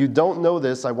 And if you don't know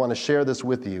this, I want to share this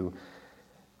with you,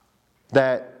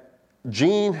 that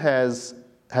Jean has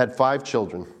had 5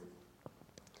 children.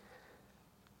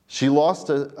 She lost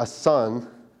a son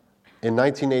in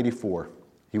 1984.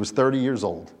 He was 30 years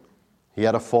old. He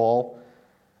had a fall,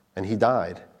 and he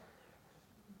died.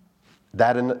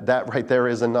 That right there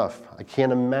is enough. I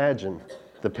can't imagine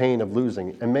the pain of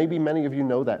losing. And maybe many of you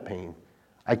know that pain.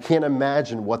 I can't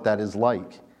imagine what that is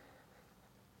like.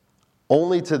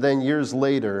 Only to then, years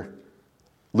later,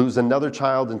 lose another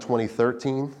child in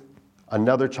 2013,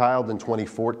 another child in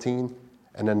 2014,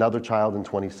 and another child in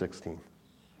 2016.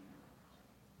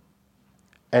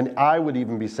 And I would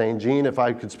even be saying, Jean, if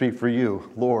I could speak for you,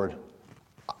 Lord,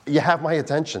 you have my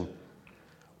attention.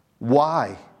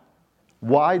 Why?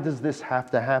 Why does this have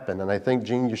to happen? And I think,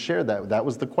 Jean, you shared that. That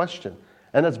was the question.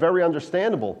 And that's very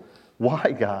understandable.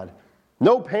 Why, God?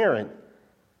 No parent,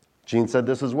 Jean said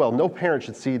this as well, no parent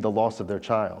should see the loss of their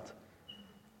child.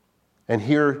 And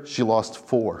here she lost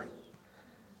 4.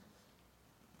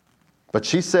 But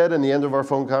she said in the end of our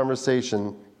phone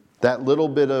conversation, that little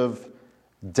bit of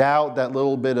doubt, that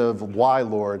little bit of why,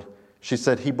 Lord, she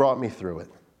said, He brought me through it.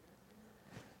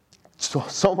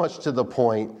 So much to the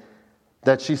point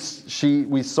that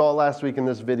we saw last week in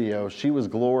this video, she was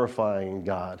glorifying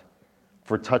God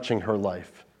for touching her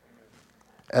life.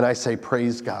 And I say,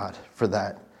 praise God for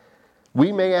that.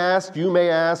 We may ask, you may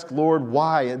ask, Lord,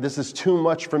 why? This is too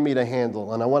much for me to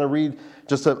handle. And I want to read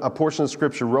just a portion of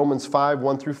Scripture. Romans 5,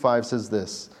 1-5 says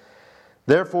this.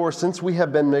 Therefore, since we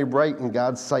have been made right in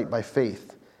God's sight by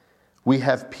faith, we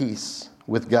have peace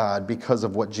with God because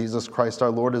of what Jesus Christ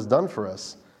our Lord has done for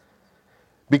us.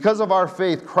 Because of our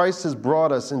faith, Christ has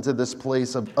brought us into this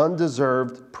place of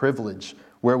undeserved privilege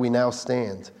where we now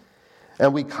stand.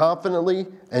 And we confidently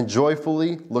and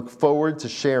joyfully look forward to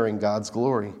sharing God's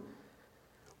glory.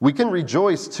 We can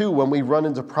rejoice, too, when we run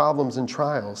into problems and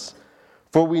trials,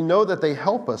 for we know that they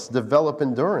help us develop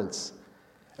endurance.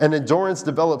 And endurance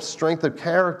develops strength of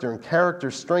character, and character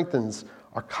strengthens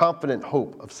our confident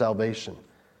hope of salvation.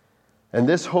 And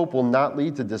this hope will not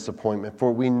lead to disappointment,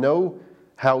 for we know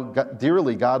how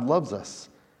dearly God loves us,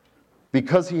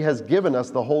 because He has given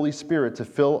us the Holy Spirit to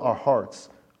fill our hearts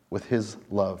with His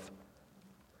love.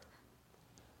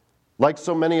 Like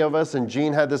so many of us, and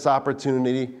Jean had this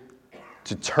opportunity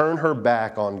to turn her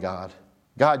back on God.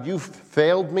 God, you've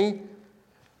failed me.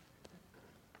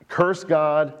 Curse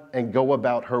God and go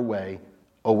about her way,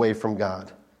 away from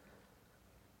God.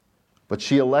 But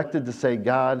she elected to say,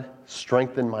 God,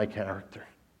 strengthen my character.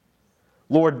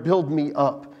 Lord, build me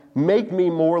up. Make me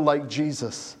more like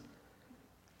Jesus.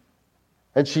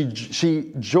 And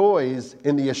she joys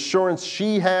in the assurance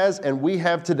she has and we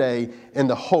have today in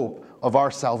the hope of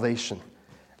our salvation.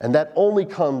 And that only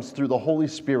comes through the Holy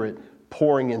Spirit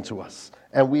pouring into us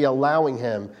and we allowing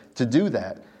Him to do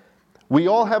that. we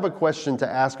all have a question to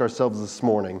ask ourselves this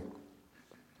morning,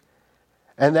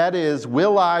 and that is,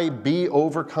 will I be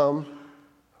overcome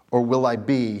or will I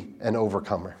be an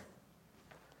overcomer?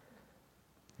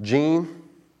 Jean,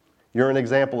 you're an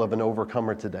example of an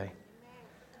overcomer today.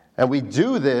 And we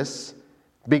do this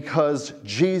because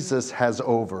Jesus has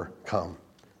overcome,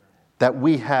 that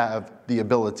we have the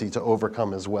ability to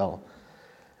overcome as well.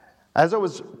 As I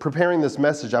was preparing this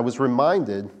message, I was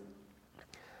reminded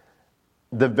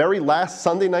the very last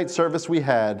Sunday night service we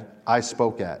had, I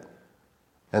spoke at.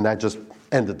 And that just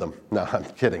ended them. No, I'm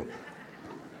kidding.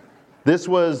 This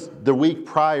was the week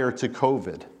prior to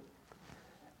COVID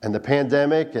and the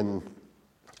pandemic, and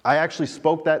I actually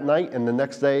spoke that night, and the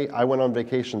next day I went on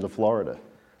vacation to Florida.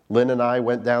 Lynn and I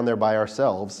went down there by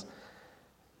ourselves,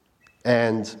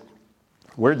 and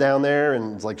we're down there,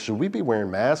 and it's like, should we be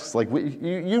wearing masks? Like,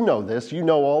 you know this. You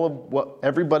know all of what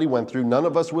everybody went through. None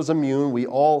of us was immune. We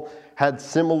all had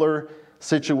similar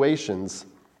situations.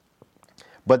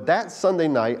 But that Sunday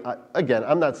night, again,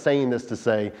 I'm not saying this to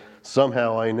say,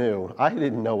 somehow I knew. I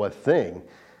didn't know a thing.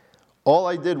 All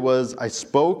I did was I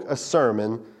spoke a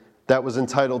sermon that was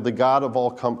entitled The God of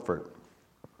All Comfort.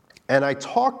 And I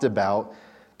talked about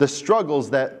the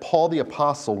struggles that Paul the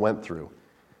Apostle went through.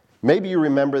 Maybe you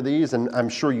remember these, and I'm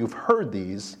sure you've heard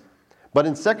these. But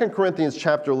in 2 Corinthians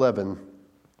chapter 11,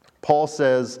 Paul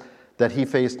says that he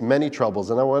faced many troubles.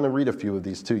 And I want to read a few of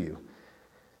these to you.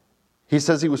 He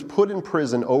says he was put in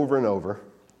prison over and over.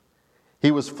 He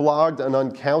was flogged an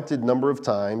uncounted number of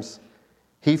times.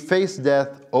 He faced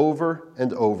death over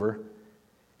and over.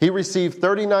 He received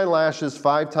 39 lashes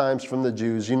 5 times from the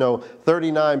Jews. You know,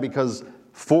 39 because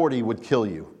 40 would kill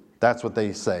you. That's what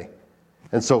they say.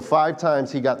 And so 5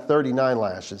 times he got 39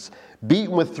 lashes.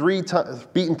 Beaten 3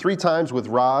 times with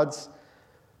rods.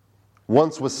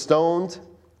 Once was stoned.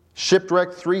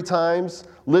 Shipwrecked 3 times.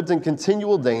 Lived in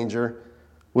continual danger.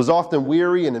 Was often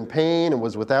weary and in pain and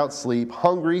was without sleep.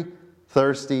 Hungry,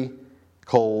 thirsty,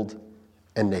 cold,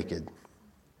 and naked.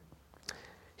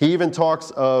 He even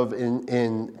talks of,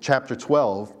 in chapter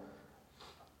 12,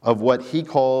 of what he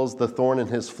calls the thorn in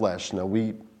his flesh. Now,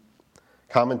 we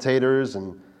commentators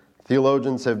and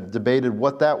theologians have debated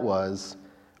what that was,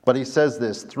 but he says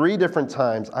this, 3 different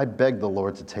times, I begged the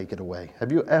Lord to take it away.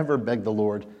 Have you ever begged the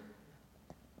Lord,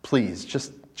 please,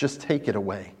 just take it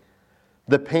away?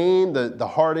 The pain, the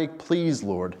heartache, please,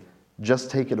 Lord, just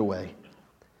take it away.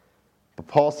 But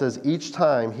Paul says each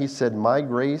time he said, my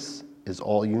grace is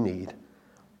all you need.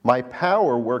 My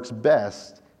power works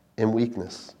best in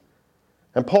weakness.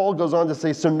 And Paul goes on to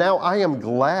say, so now I am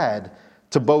glad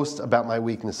to boast about my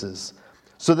weaknesses,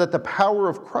 so that the power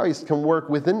of Christ can work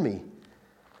within me.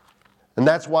 And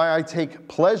that's why I take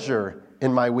pleasure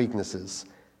in my weaknesses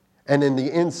and in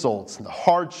the insults and the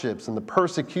hardships and the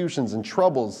persecutions and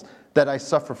troubles that I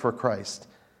suffer for Christ.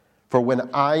 For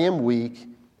when I am weak,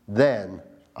 then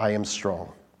I am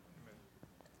strong.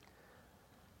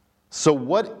 So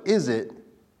what is it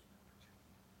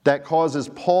that causes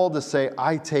Paul to say,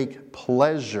 I take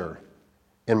pleasure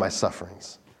in my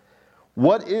sufferings?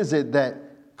 What is it that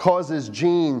causes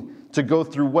Jean to go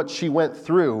through what she went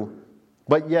through,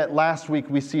 but yet last week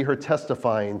we see her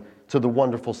testifying to the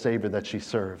wonderful Savior that she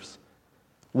serves?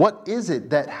 What is it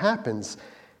that happens?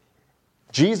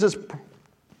 Jesus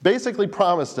basically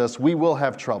promised us we will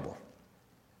have trouble.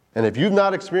 And if you've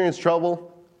not experienced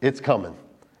trouble, it's coming.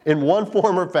 In one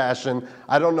form or fashion,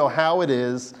 I don't know how it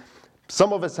is.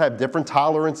 Some of us have different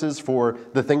tolerances for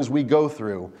the things we go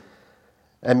through.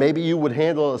 And maybe you would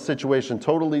handle a situation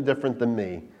totally different than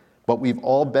me. But we've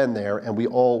all been there and we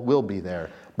all will be there.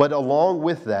 But along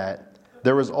with that,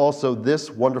 there is also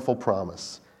this wonderful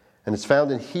promise. And it's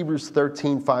found in Hebrews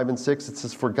 13, 5 and 6. It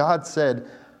says, for God said,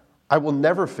 I will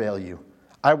never fail you.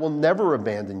 I will never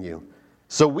abandon you.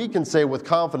 So we can say with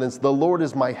confidence, the Lord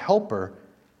is my helper,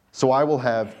 so I will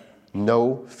have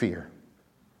no fear.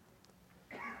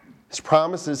 His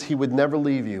promise is he would never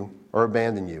leave you or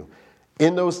abandon you.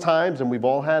 In those times, and we've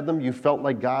all had them, you felt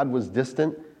like God was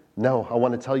distant. No, I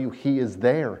want to tell you, he is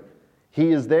there.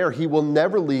 He is there. He will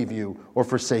never leave you or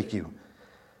forsake you.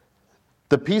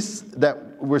 The peace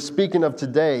that we're speaking of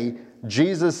today,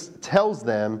 Jesus tells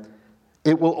them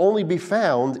it will only be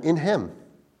found in him.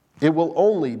 It will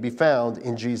only be found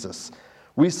in Jesus.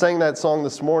 We sang that song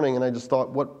this morning, and I just thought,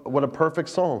 what a perfect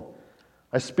song.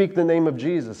 I speak the name of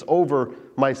Jesus over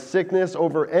my sickness,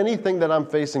 over anything that I'm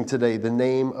facing today, the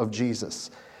name of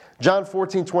Jesus. John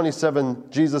 14:27,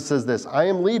 Jesus says this, I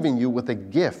am leaving you with a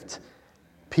gift,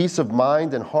 peace of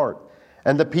mind and heart.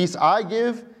 And the peace I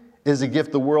give is a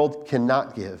gift the world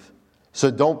cannot give.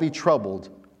 So don't be troubled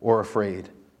or afraid.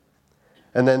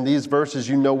 And then these verses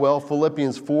you know well,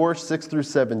 Philippians 4, 6 through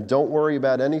 7. Don't worry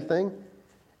about anything.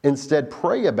 Instead,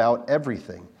 pray about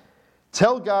everything.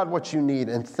 Tell God what you need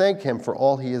and thank Him for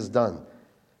all He has done.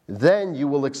 Then you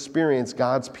will experience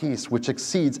God's peace, which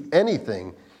exceeds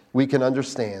anything we can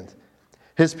understand.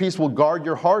 His peace will guard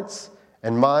your hearts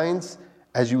and minds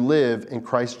as you live in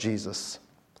Christ Jesus.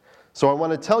 So I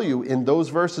want to tell you, in those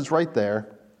verses right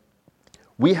there,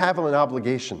 we have an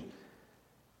obligation.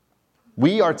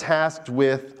 We are tasked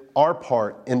with our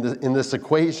part in this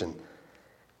equation.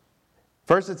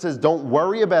 First it says, don't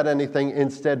worry about anything,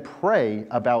 instead pray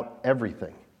about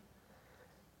everything.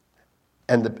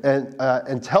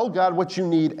 And tell God what you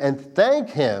need and thank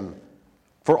Him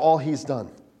for all He's done.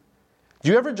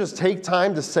 Do you ever just take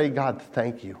time to say, God,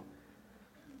 thank you?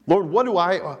 Lord,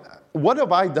 what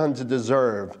have I done to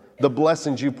deserve the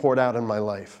blessings you poured out in my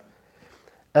life?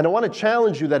 And I want to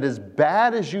challenge you that as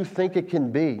bad as you think it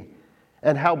can be,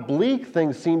 and how bleak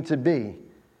things seem to be,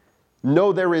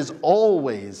 know there is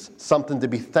always something to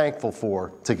be thankful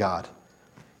for to God.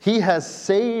 He has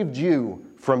saved you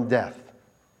from death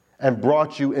and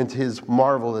brought you into His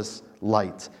marvelous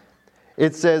light.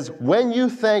 It says, when you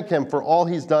thank Him for all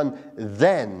He's done,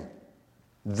 then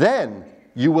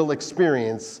you will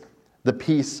experience the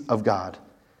peace of God.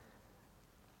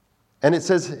 And it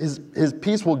says His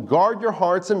peace will guard your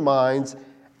hearts and minds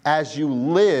as you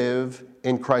live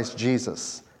in Christ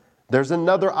Jesus. There's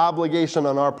another obligation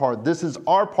on our part. This is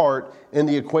our part in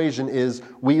the equation, is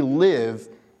we live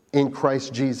in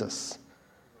Christ Jesus.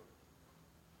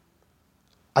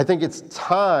 I think it's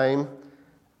time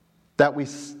that we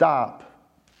stop.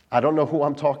 I don't know who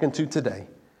I'm talking to today.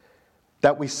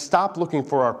 That we stop looking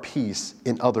for our peace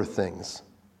in other things.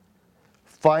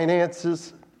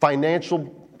 Finances,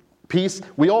 financial peace,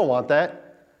 we all want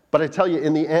that. But I tell you,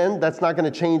 in the end, that's not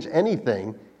going to change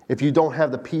anything if you don't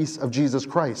have the peace of Jesus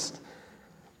Christ.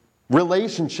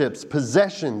 Relationships,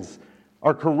 possessions,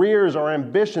 our careers, our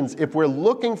ambitions, if we're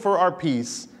looking for our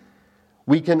peace,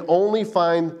 we can only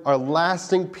find our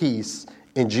lasting peace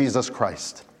in Jesus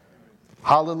Christ.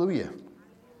 Hallelujah.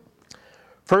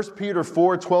 1 Peter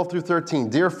 4, 12 through 13.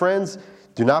 Dear friends,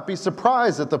 do not be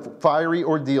surprised at the fiery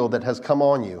ordeal that has come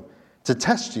on you to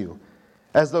test you,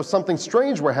 as though something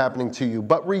strange were happening to you,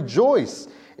 but rejoice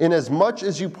inasmuch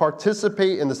as you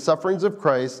participate in the sufferings of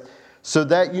Christ, so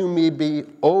that you may be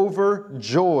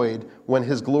overjoyed when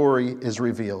His glory is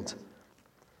revealed.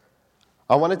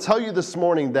 I want to tell you this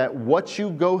morning that what you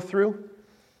go through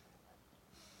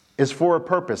is for a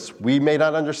purpose. We may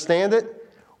not understand it.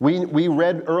 We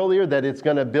read earlier that it's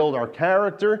going to build our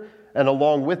character, and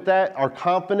along with that, our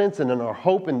confidence and in our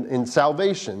hope in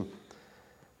salvation.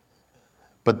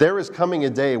 But there is coming a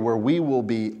day where we will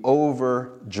be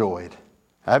overjoyed.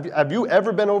 Have you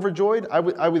ever been overjoyed? I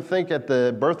would think at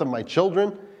the birth of my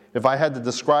children, if I had to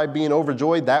describe being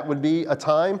overjoyed, that would be a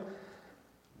time.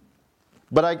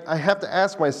 But I have to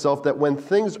ask myself that when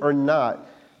things are not,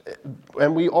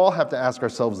 and we all have to ask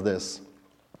ourselves this,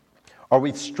 are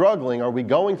we struggling, are we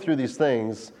going through these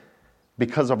things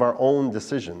because of our own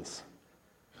decisions?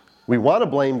 We want to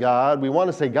blame God. We want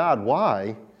to say, God,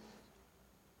 why?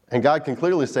 And God can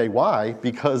clearly say, why?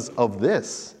 Because of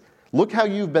this. Look how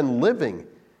you've been living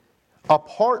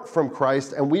apart from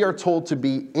Christ, and we are told to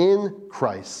be in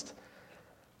Christ.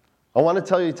 I want to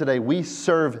tell you today, we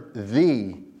serve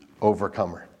the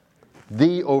overcomer.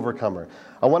 The overcomer.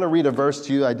 I want to read a verse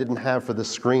to you I didn't have for the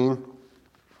screen.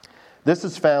 This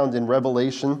is found in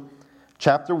Revelation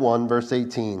chapter 1, verse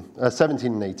 17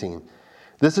 and 18.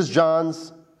 This is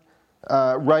John's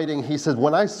writing. He says,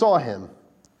 when I saw Him,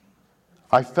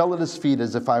 I fell at His feet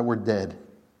as if I were dead.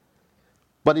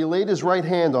 But He laid His right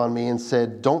hand on me and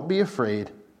said, don't be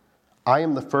afraid. I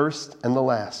am the first and the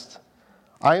last.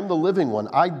 I am the living one.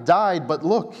 I died, but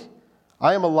look,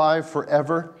 I am alive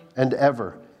forever and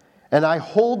ever. And I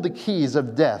hold the keys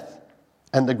of death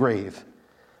and the grave.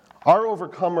 Our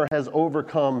overcomer has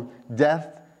overcome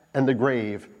death and the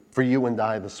grave for you and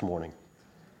I this morning.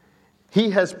 He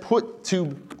has put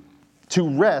to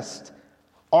rest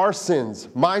our sins,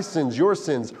 my sins, your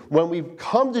sins. When we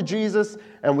come to Jesus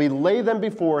and we lay them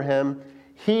before Him,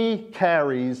 He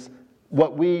carries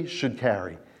what we should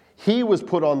carry. He was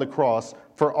put on the cross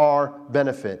for our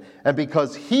benefit. And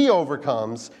because He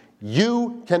overcomes,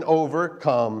 you can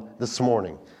overcome this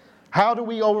morning. How do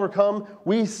we overcome?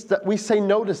 We say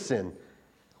no to sin.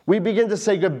 We begin to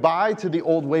say goodbye to the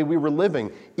old way we were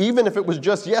living. Even if it was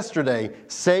just yesterday,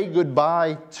 say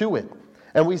goodbye to it.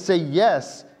 And we say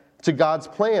yes to God's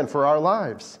plan for our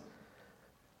lives.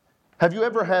 Have you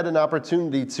ever had an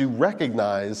opportunity to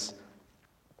recognize,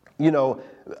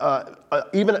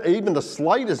 even the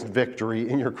slightest victory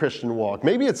in your Christian walk.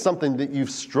 Maybe it's something that you've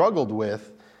struggled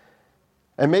with,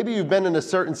 and maybe you've been in a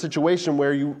certain situation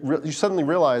where you suddenly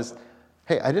realized,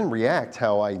 hey, I didn't react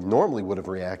how I normally would have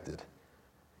reacted.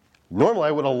 Normally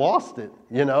I would have lost it,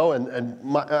 and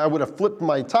I would have flipped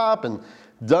my top and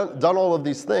done all of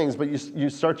these things, but you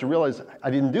start to realize, I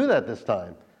didn't do that this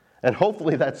time. And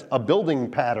hopefully that's a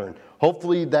building pattern.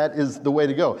 Hopefully that is the way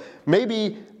to go.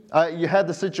 Maybe you had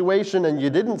the situation and you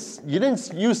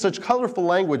didn't use such colorful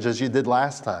language as you did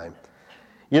last time.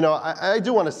 I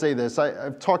do want to say this.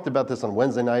 I've talked about this on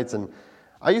Wednesday nights, and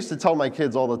I used to tell my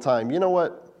kids all the time, you know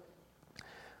what?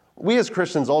 We as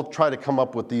Christians all try to come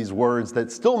up with these words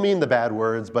that still mean the bad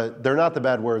words, but they're not the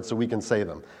bad words, so we can say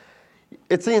them.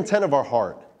 It's the intent of our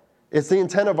heart. It's the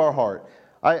intent of our heart.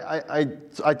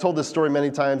 I told this story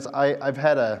many times. I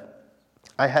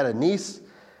had a niece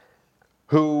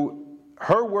who,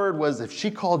 her word was, if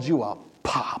she called you a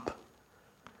pop,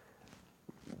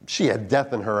 she had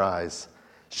death in her eyes.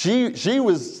 She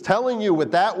was telling you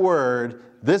with that word,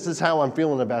 this is how I'm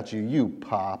feeling about you, you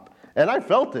pop. And I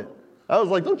felt it. I was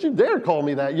like, don't you dare call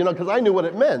me that, because I knew what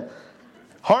it meant.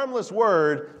 Harmless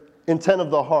word, intent of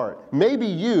the heart. Maybe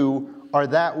you are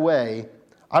that way.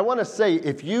 I want to say,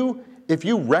 if you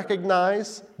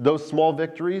recognize those small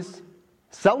victories,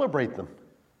 celebrate them.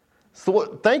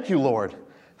 So, thank you, Lord.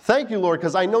 Thank you, Lord,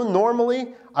 because I know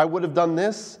normally I would have done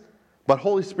this, but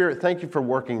Holy Spirit, thank you for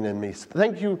working in me.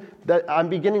 Thank you that I'm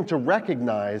beginning to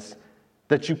recognize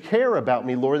that you care about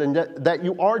me, Lord, and that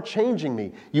you are changing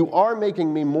me. You are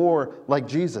making me more like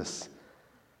Jesus.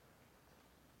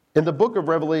 In the book of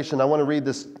Revelation, I want to read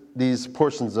these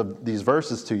portions of these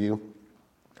verses to you.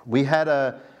 We had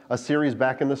a series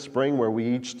back in the spring where we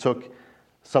each took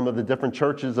some of the different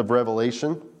churches of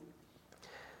Revelation.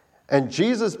 And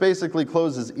Jesus basically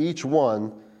closes each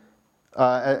one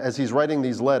as he's writing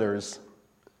these letters.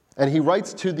 And he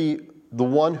writes to the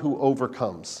one who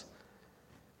overcomes.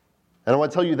 And I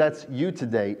want to tell you that's you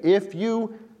today. If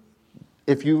you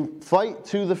fight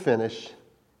to the finish,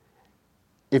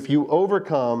 if you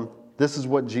overcome, this is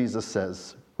what Jesus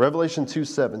says. Revelation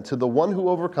 2:7, to the one who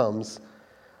overcomes,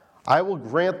 I will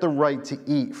grant the right to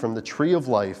eat from the tree of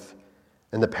life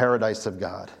in the paradise of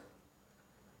God.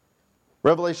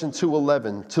 Revelation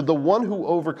 2:11, to the one who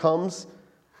overcomes,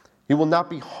 he will not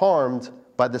be harmed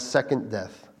by the second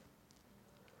death.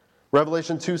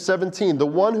 Revelation 2:17, the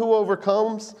one who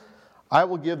overcomes, I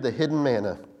will give the hidden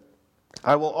manna.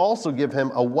 I will also give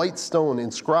him a white stone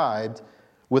inscribed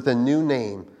with a new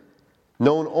name,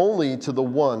 known only to the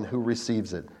one who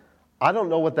receives it. I don't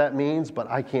know what that means, but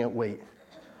I can't wait.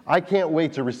 I can't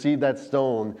wait to receive that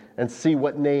stone and see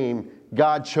what name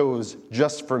God chose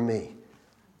just for me.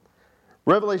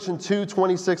 Revelation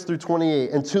 2:26 through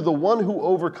 28, and to the one who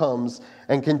overcomes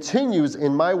and continues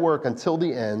in my work until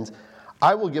the end,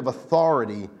 I will give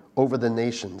authority over the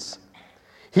nations.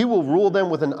 He will rule them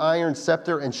with an iron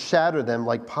scepter and shatter them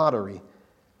like pottery.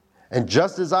 And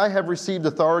just as I have received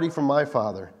authority from my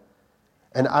Father,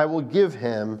 and I will give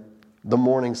him the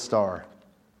morning star.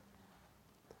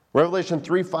 Revelation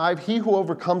 3:5, he who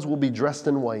overcomes will be dressed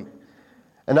in white,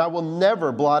 and I will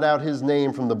never blot out his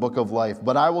name from the book of life,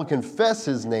 but I will confess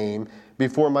his name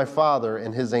before my Father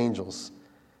and his angels.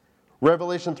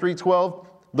 Revelation 3:12,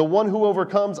 the one who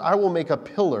overcomes, I will make a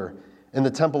pillar in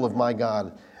the temple of my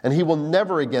God, and he will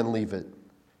never again leave it.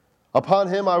 Upon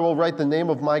him I will write the name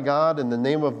of my God and the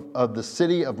name of the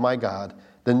city of my God,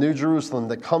 the new Jerusalem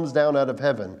that comes down out of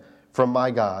heaven from my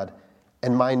God,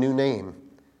 and my new name.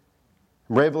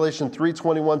 Revelation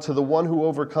 3:21, to the one who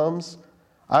overcomes,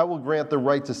 I will grant the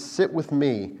right to sit with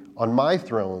me on my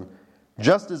throne,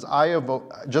 just as I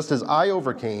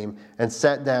overcame and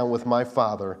sat down with my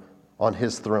Father on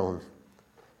his throne.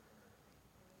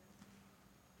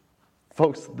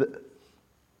 Folks,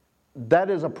 that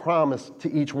is a promise to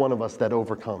each one of us that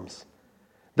overcomes,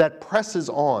 that presses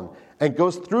on and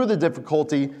goes through the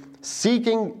difficulty,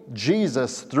 seeking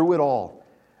Jesus through it all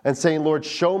and saying, Lord,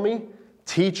 show me,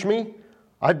 teach me.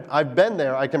 I've been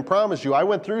there. I can promise you. I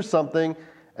went through something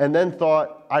and then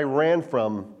thought I ran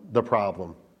from the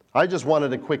problem. I just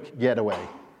wanted a quick getaway.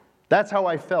 That's how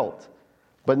I felt.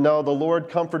 But no, the Lord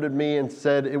comforted me and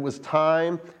said it was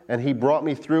time, and he brought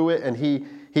me through it, and he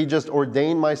just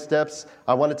ordained my steps.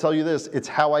 I want to tell you this. It's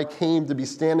how I came to be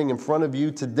standing in front of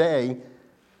you today.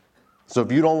 So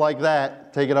if you don't like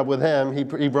that, take it up with him.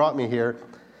 He brought me here.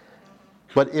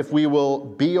 But if we will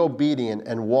be obedient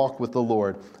and walk with the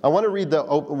Lord. I want to read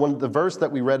the verse that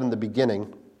we read in the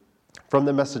beginning from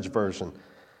the Message version.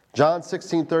 John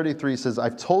 16:33 says,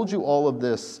 I've told you all of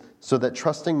this so that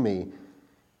trusting me,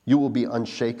 you will be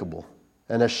unshakable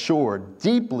and assured,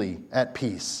 deeply at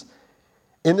peace.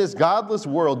 In this godless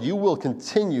world, you will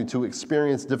continue to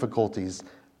experience difficulties,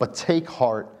 but take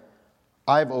heart.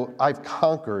 I've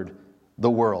conquered the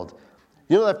world.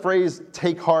 You know that phrase,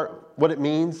 take heart, what it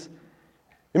means?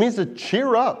 It means to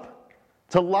cheer up,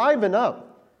 to liven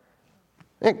up.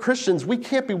 And Christians, we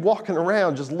can't be walking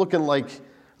around just looking like,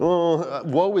 oh,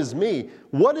 woe is me.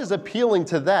 What is appealing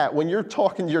to that when you're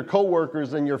talking to your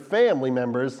coworkers and your family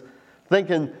members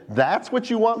thinking, that's what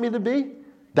you want me to be?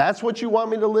 That's what you want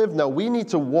me to live? No, we need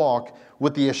to walk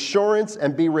with the assurance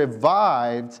and be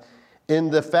revived in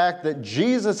the fact that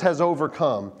Jesus has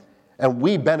overcome and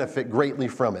we benefit greatly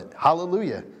from it.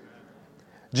 Hallelujah.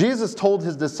 Jesus told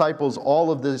his disciples all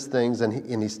of these things,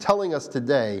 and he's telling us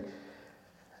today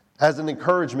as an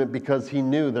encouragement because he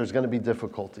knew there's going to be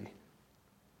difficulty.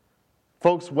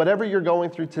 Folks, whatever you're going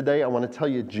through today, I want to tell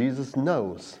you, Jesus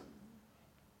knows.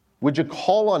 Would you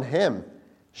call on him?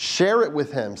 Share it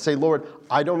with him. Say, Lord,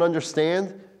 I don't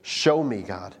understand. Show me,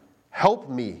 God. Help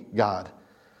me, God.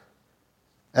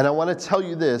 And I want to tell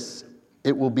you this,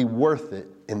 it will be worth it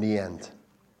in the end.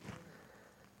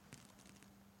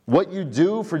 What you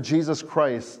do for Jesus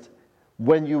Christ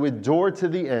when you endure to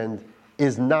the end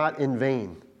is not in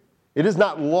vain. It is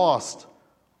not lost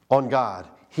on God.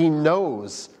 He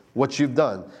knows what you've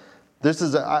done.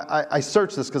 I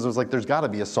searched this because I was like, there's got to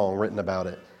be a song written about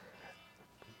it.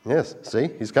 Yes, see,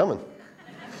 he's coming.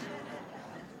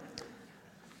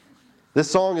 This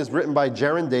song is written by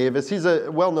Jaron Davis. He's a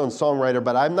well-known songwriter,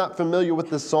 but I'm not familiar with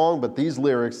this song, but these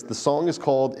lyrics, the song is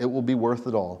called It Will Be Worth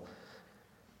It All.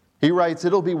 He writes,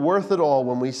 it'll be worth it all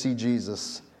when we see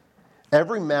Jesus.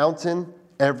 Every mountain,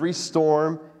 every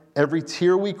storm, every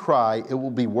tear we cry, it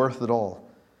will be worth it all.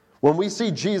 When we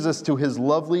see Jesus to his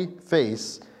lovely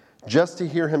face, just to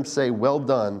hear him say, well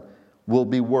done, will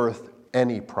be worth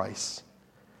any price.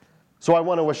 So I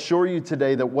want to assure you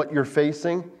today that what you're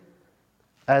facing,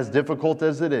 as difficult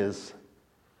as it is,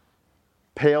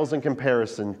 pales in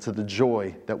comparison to the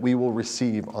joy that we will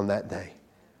receive on that day.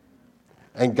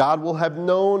 And God will have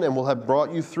known and will have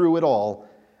brought you through it all.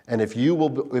 And if you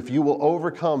will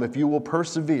overcome, if you will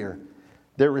persevere,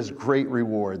 there is great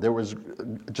reward. There was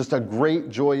just a great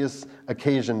joyous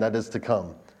occasion that is to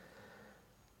come.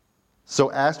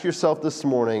 So ask yourself this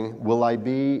morning, will I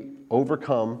be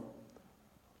overcome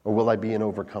or will I be an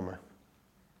overcomer?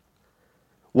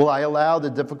 Will I allow the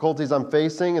difficulties I'm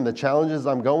facing and the challenges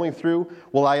I'm going through,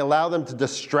 will I allow them to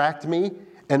distract me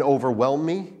and overwhelm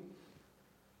me?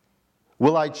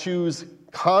 Will I choose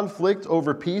conflict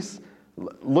over peace?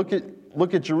 Look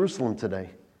at Jerusalem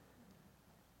today.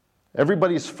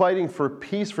 Everybody's fighting for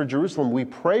peace for Jerusalem. We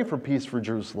pray for peace for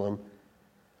Jerusalem.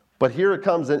 But here it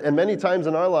comes, and many times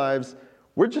in our lives,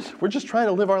 we're just trying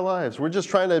to live our lives. We're just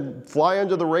trying to fly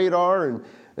under the radar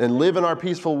and live in our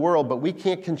peaceful world, but we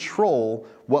can't control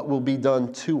what will be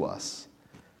done to us.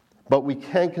 But we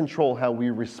can control how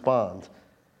we respond.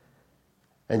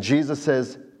 And Jesus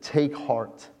says, take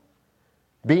heart.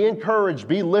 Be encouraged,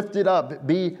 be lifted up,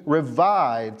 be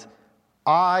revived.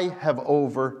 I have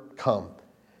overcome.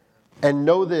 And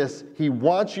know this, he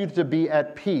wants you to be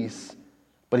at peace,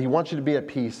 but he wants you to be at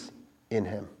peace in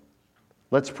him.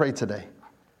 Let's pray today.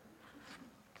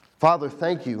 Father,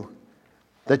 thank you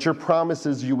that your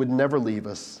promises you would never leave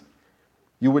us.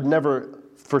 You would never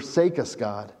forsake us,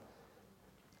 God.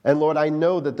 And Lord, I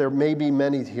know that there may be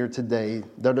many here today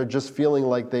that are just feeling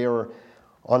like they are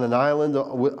on an island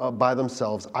by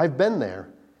themselves. I've been there.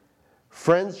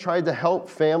 Friends tried to help,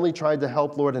 family tried to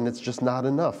help, Lord, and it's just not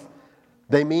enough.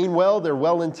 They mean well, they're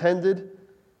well intended,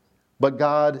 but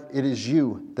God, it is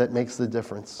you that makes the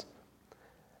difference.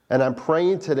 And I'm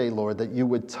praying today, Lord, that you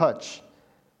would touch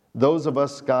those of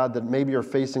us, God, that maybe are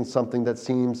facing something that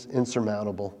seems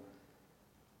insurmountable.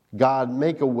 God,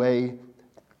 make a way,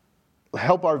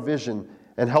 help our vision,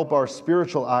 and help our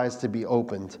spiritual eyes to be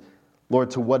opened, Lord,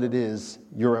 to what it is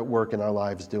you're at work in our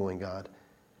lives doing, God.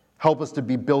 Help us to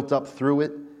be built up through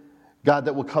it. God,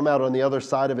 that will come out on the other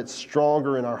side of it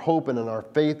stronger in our hope and in our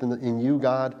faith in you,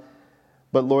 God.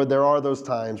 But Lord, there are those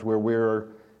times where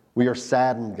we are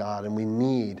saddened, God, and we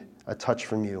need a touch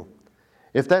from you.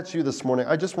 If that's you this morning,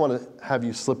 I just want to have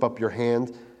you slip up your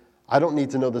hand. I don't need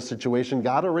to know the situation.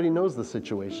 God already knows the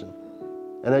situation.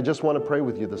 And I just want to pray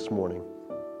with you this morning.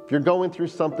 If you're going through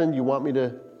something, you want me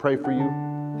to pray for you,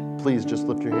 please just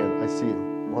lift your hand. I see it.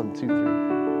 1, 2, 3.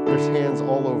 There's hands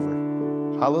all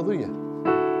over. Hallelujah.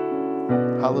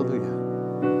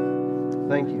 Hallelujah.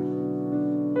 Thank you.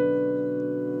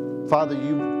 Father,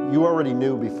 you already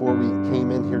knew before we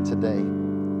came in here today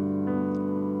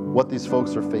what these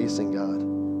folks are facing, God.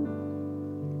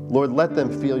 Lord, let them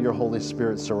feel your Holy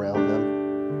Spirit surround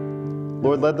them.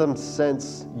 Lord, let them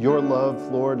sense your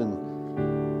love, Lord, and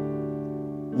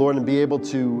be able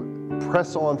to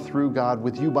press on through, God,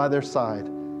 with you by their side.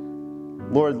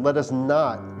 Lord, let us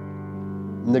not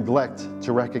neglect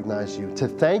to recognize you, to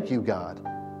thank you, God,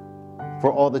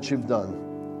 for all that you've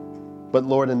done. But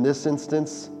Lord, in this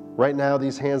instance, right now,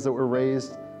 these hands that were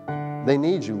raised, they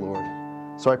need you, Lord.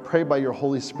 So I pray by your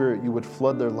Holy Spirit you would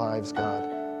flood their lives, God.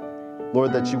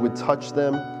 Lord, that you would touch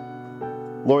them.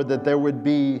 Lord, that there would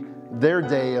be their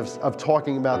day of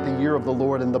talking about the year of the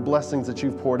Lord and the blessings that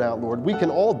you've poured out, Lord. We can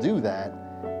all do that.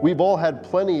 We've all had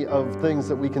plenty of things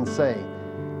that we can say.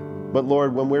 But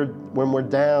Lord, when we're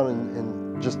down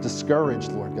and just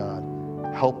discouraged, Lord God,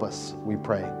 help us, we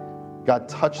pray. God,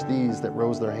 touch these that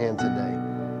rose their hand today.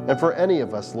 And for any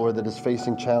of us, Lord, that is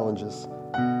facing challenges,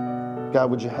 God,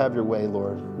 would you have your way,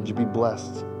 Lord? Would you be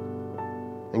blessed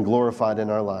and glorified in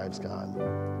our lives, God?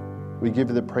 We give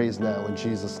you the praise now in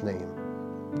Jesus' name.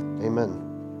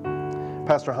 Amen.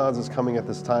 Pastor Hans is coming at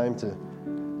this time to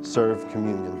serve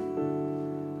communion.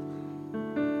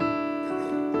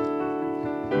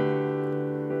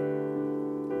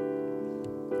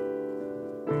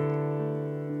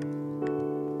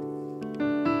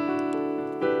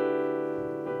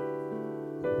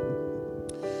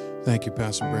 Thank you,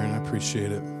 Pastor Brandon. I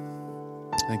appreciate it.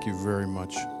 Thank you very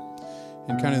much.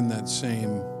 And kind of in that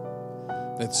same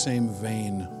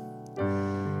vein,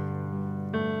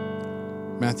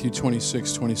 Matthew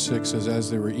 26:26 says,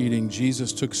 as they were eating,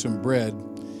 Jesus took some bread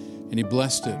and he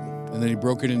blessed it. And then he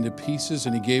broke it into pieces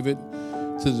and he gave it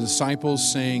to the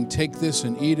disciples, saying, take this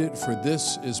and eat it, for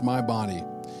this is my body.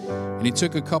 And he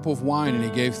took a cup of wine and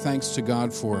he gave thanks to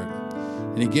God for it.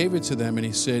 And he gave it to them and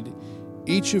he said,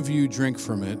 each of you drink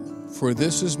from it, for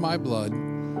this is my blood,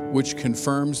 which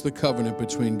confirms the covenant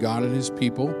between God and his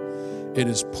people. It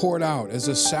is poured out as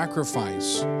a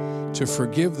sacrifice to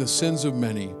forgive the sins of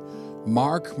many.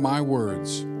 Mark my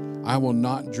words, I will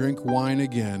not drink wine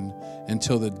again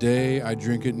until the day I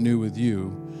drink it new with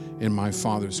you in my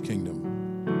Father's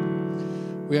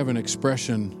kingdom. We have an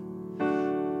expression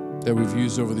that we've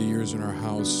used over the years in our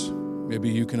house. Maybe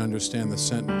you can understand the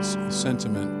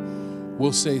sentiment.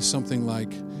 We'll say something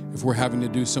like, if we're having to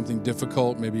do something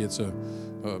difficult, maybe it's a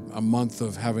month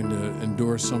of having to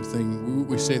endure something,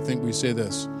 we say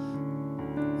this,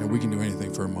 and we can do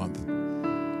anything for a month.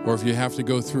 Or if you have to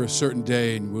go through a certain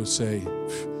day, and we'll say,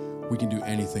 we can do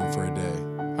anything for a day.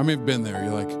 How many have been there?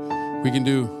 You're like, we can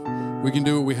do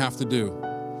what we have to do.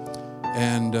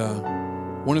 And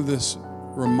one of the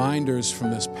reminders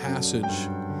from this passage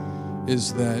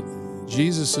is that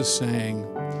Jesus is saying,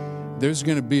 there's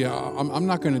going to be, I'm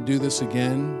not going to do this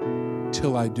again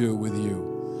till I do it with you.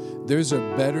 There's a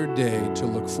better day to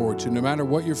look forward to, no matter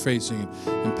what you're facing.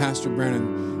 And Pastor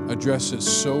Brandon addressed it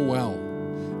so well.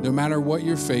 No matter what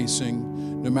you're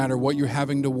facing, no matter what you're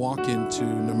having to walk into,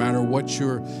 no matter what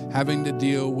you're having to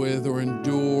deal with or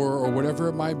endure or whatever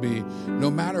it might be,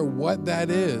 no matter what that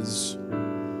is,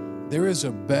 there is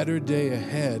a better day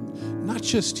ahead, not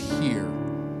just here.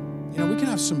 You know, we can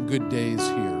have some good days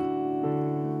here.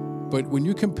 But when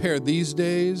you compare these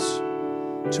days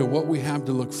to what we have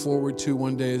to look forward to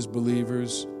one day as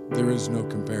believers, there is no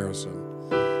comparison.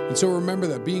 And so remember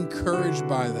that. Be encouraged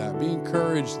by that. Be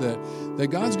encouraged that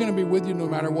God's going to be with you no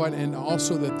matter what, and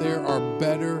also that there are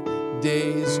better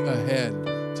days ahead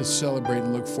to celebrate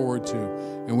and look forward to.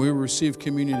 And we receive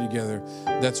communion together.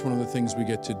 That's one of the things we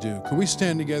get to do. Can we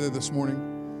stand together this morning?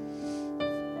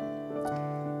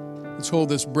 Let's hold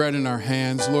this bread in our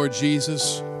hands. Lord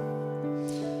Jesus,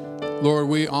 Lord,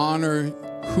 we honor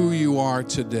who you are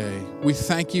today. We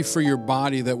thank you for your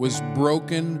body that was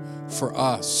broken for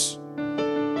us.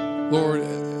 Lord,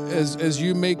 as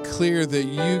you make clear that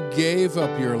you gave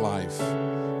up your life,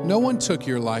 no one took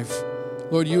your life.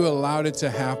 Lord, you allowed it to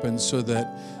happen so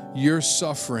that your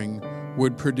suffering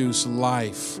would produce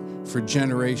life for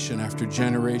generation after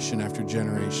generation after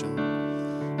generation.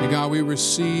 And God, we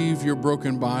receive your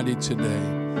broken body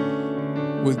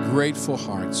today with grateful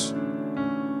hearts.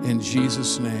 In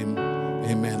Jesus' name,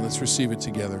 amen. Let's receive it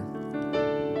together.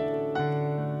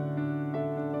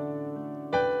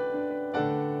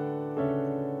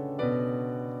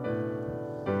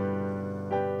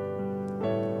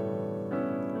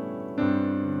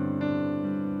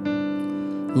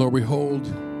 Lord, we hold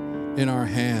in our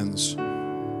hands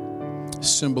a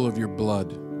symbol of your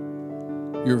blood,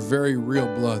 your very real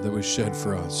blood that was shed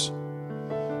for us.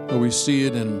 Lord, we see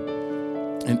it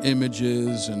in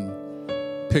images and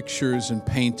pictures and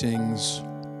paintings.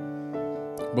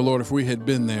 But Lord, if we had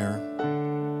been there,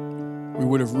 we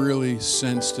would have really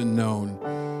sensed and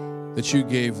known that you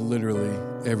gave literally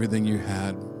everything you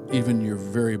had, even your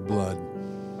very blood,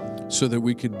 so that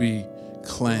we could be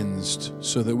cleansed,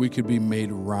 so that we could be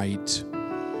made right,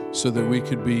 so that we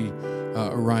could be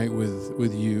right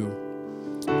with you.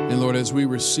 And Lord, as we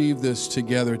receive this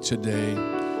together today,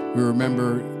 we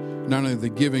remember not only the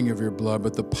giving of your blood,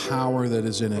 but the power that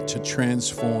is in it to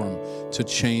transform, to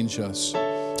change us.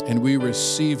 And we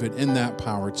receive it in that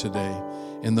power today,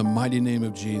 in the mighty name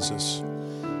of Jesus.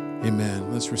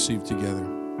 Amen. Let's receive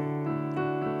together.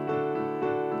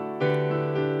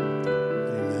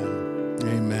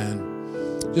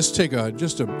 Just take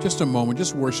just a moment.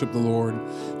 Just worship the Lord.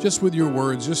 Just with your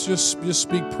words. Just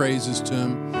speak praises to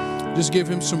Him. Just give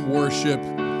Him some worship.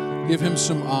 Give Him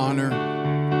some honor.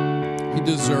 He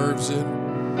deserves it.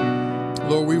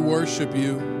 Lord, we worship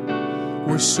you.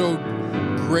 We're so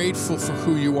grateful for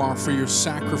who you are, for your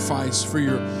sacrifice, for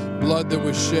your blood that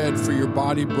was shed, for your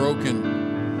body broken.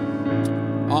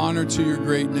 Honor to your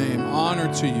great name.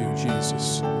 Honor to you,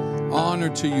 Jesus. Honor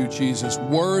to you, Jesus.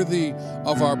 Worthy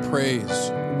of our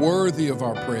praise. Worthy of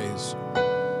our praise.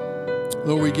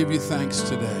 Lord, we give you thanks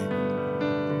today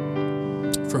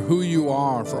for who you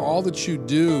are, for all that you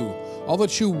do, all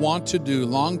that you want to do,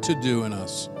 long to do in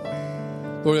us.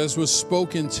 Lord, as was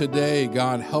spoken today,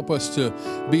 God, help us to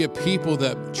be a people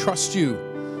that trust you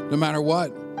no matter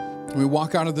what. When we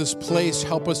walk out of this place,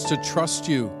 help us to trust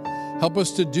you. Help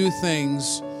us to do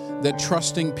things that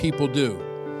trusting people do.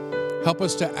 Help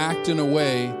us to act in a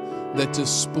way that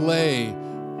display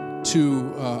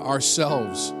to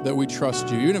ourselves that we trust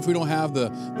you. Even if we don't have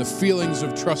the feelings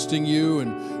of trusting you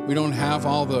and we don't have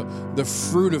all the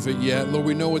fruit of it yet, Lord,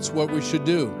 we know it's what we should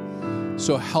do.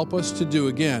 So help us to do,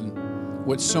 again,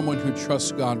 what someone who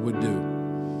trusts God would do.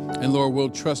 And Lord, we'll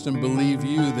trust and believe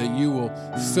you that you will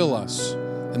fill us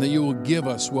and that you will give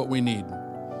us what we need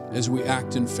as we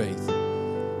act in faith.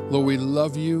 Lord, we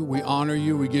love you, we honor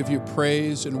you, we give you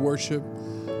praise and worship.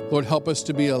 Lord, help us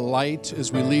to be a light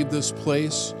as we leave this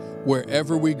place,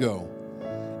 wherever we go.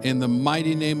 In the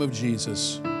mighty name of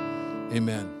Jesus,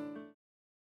 amen.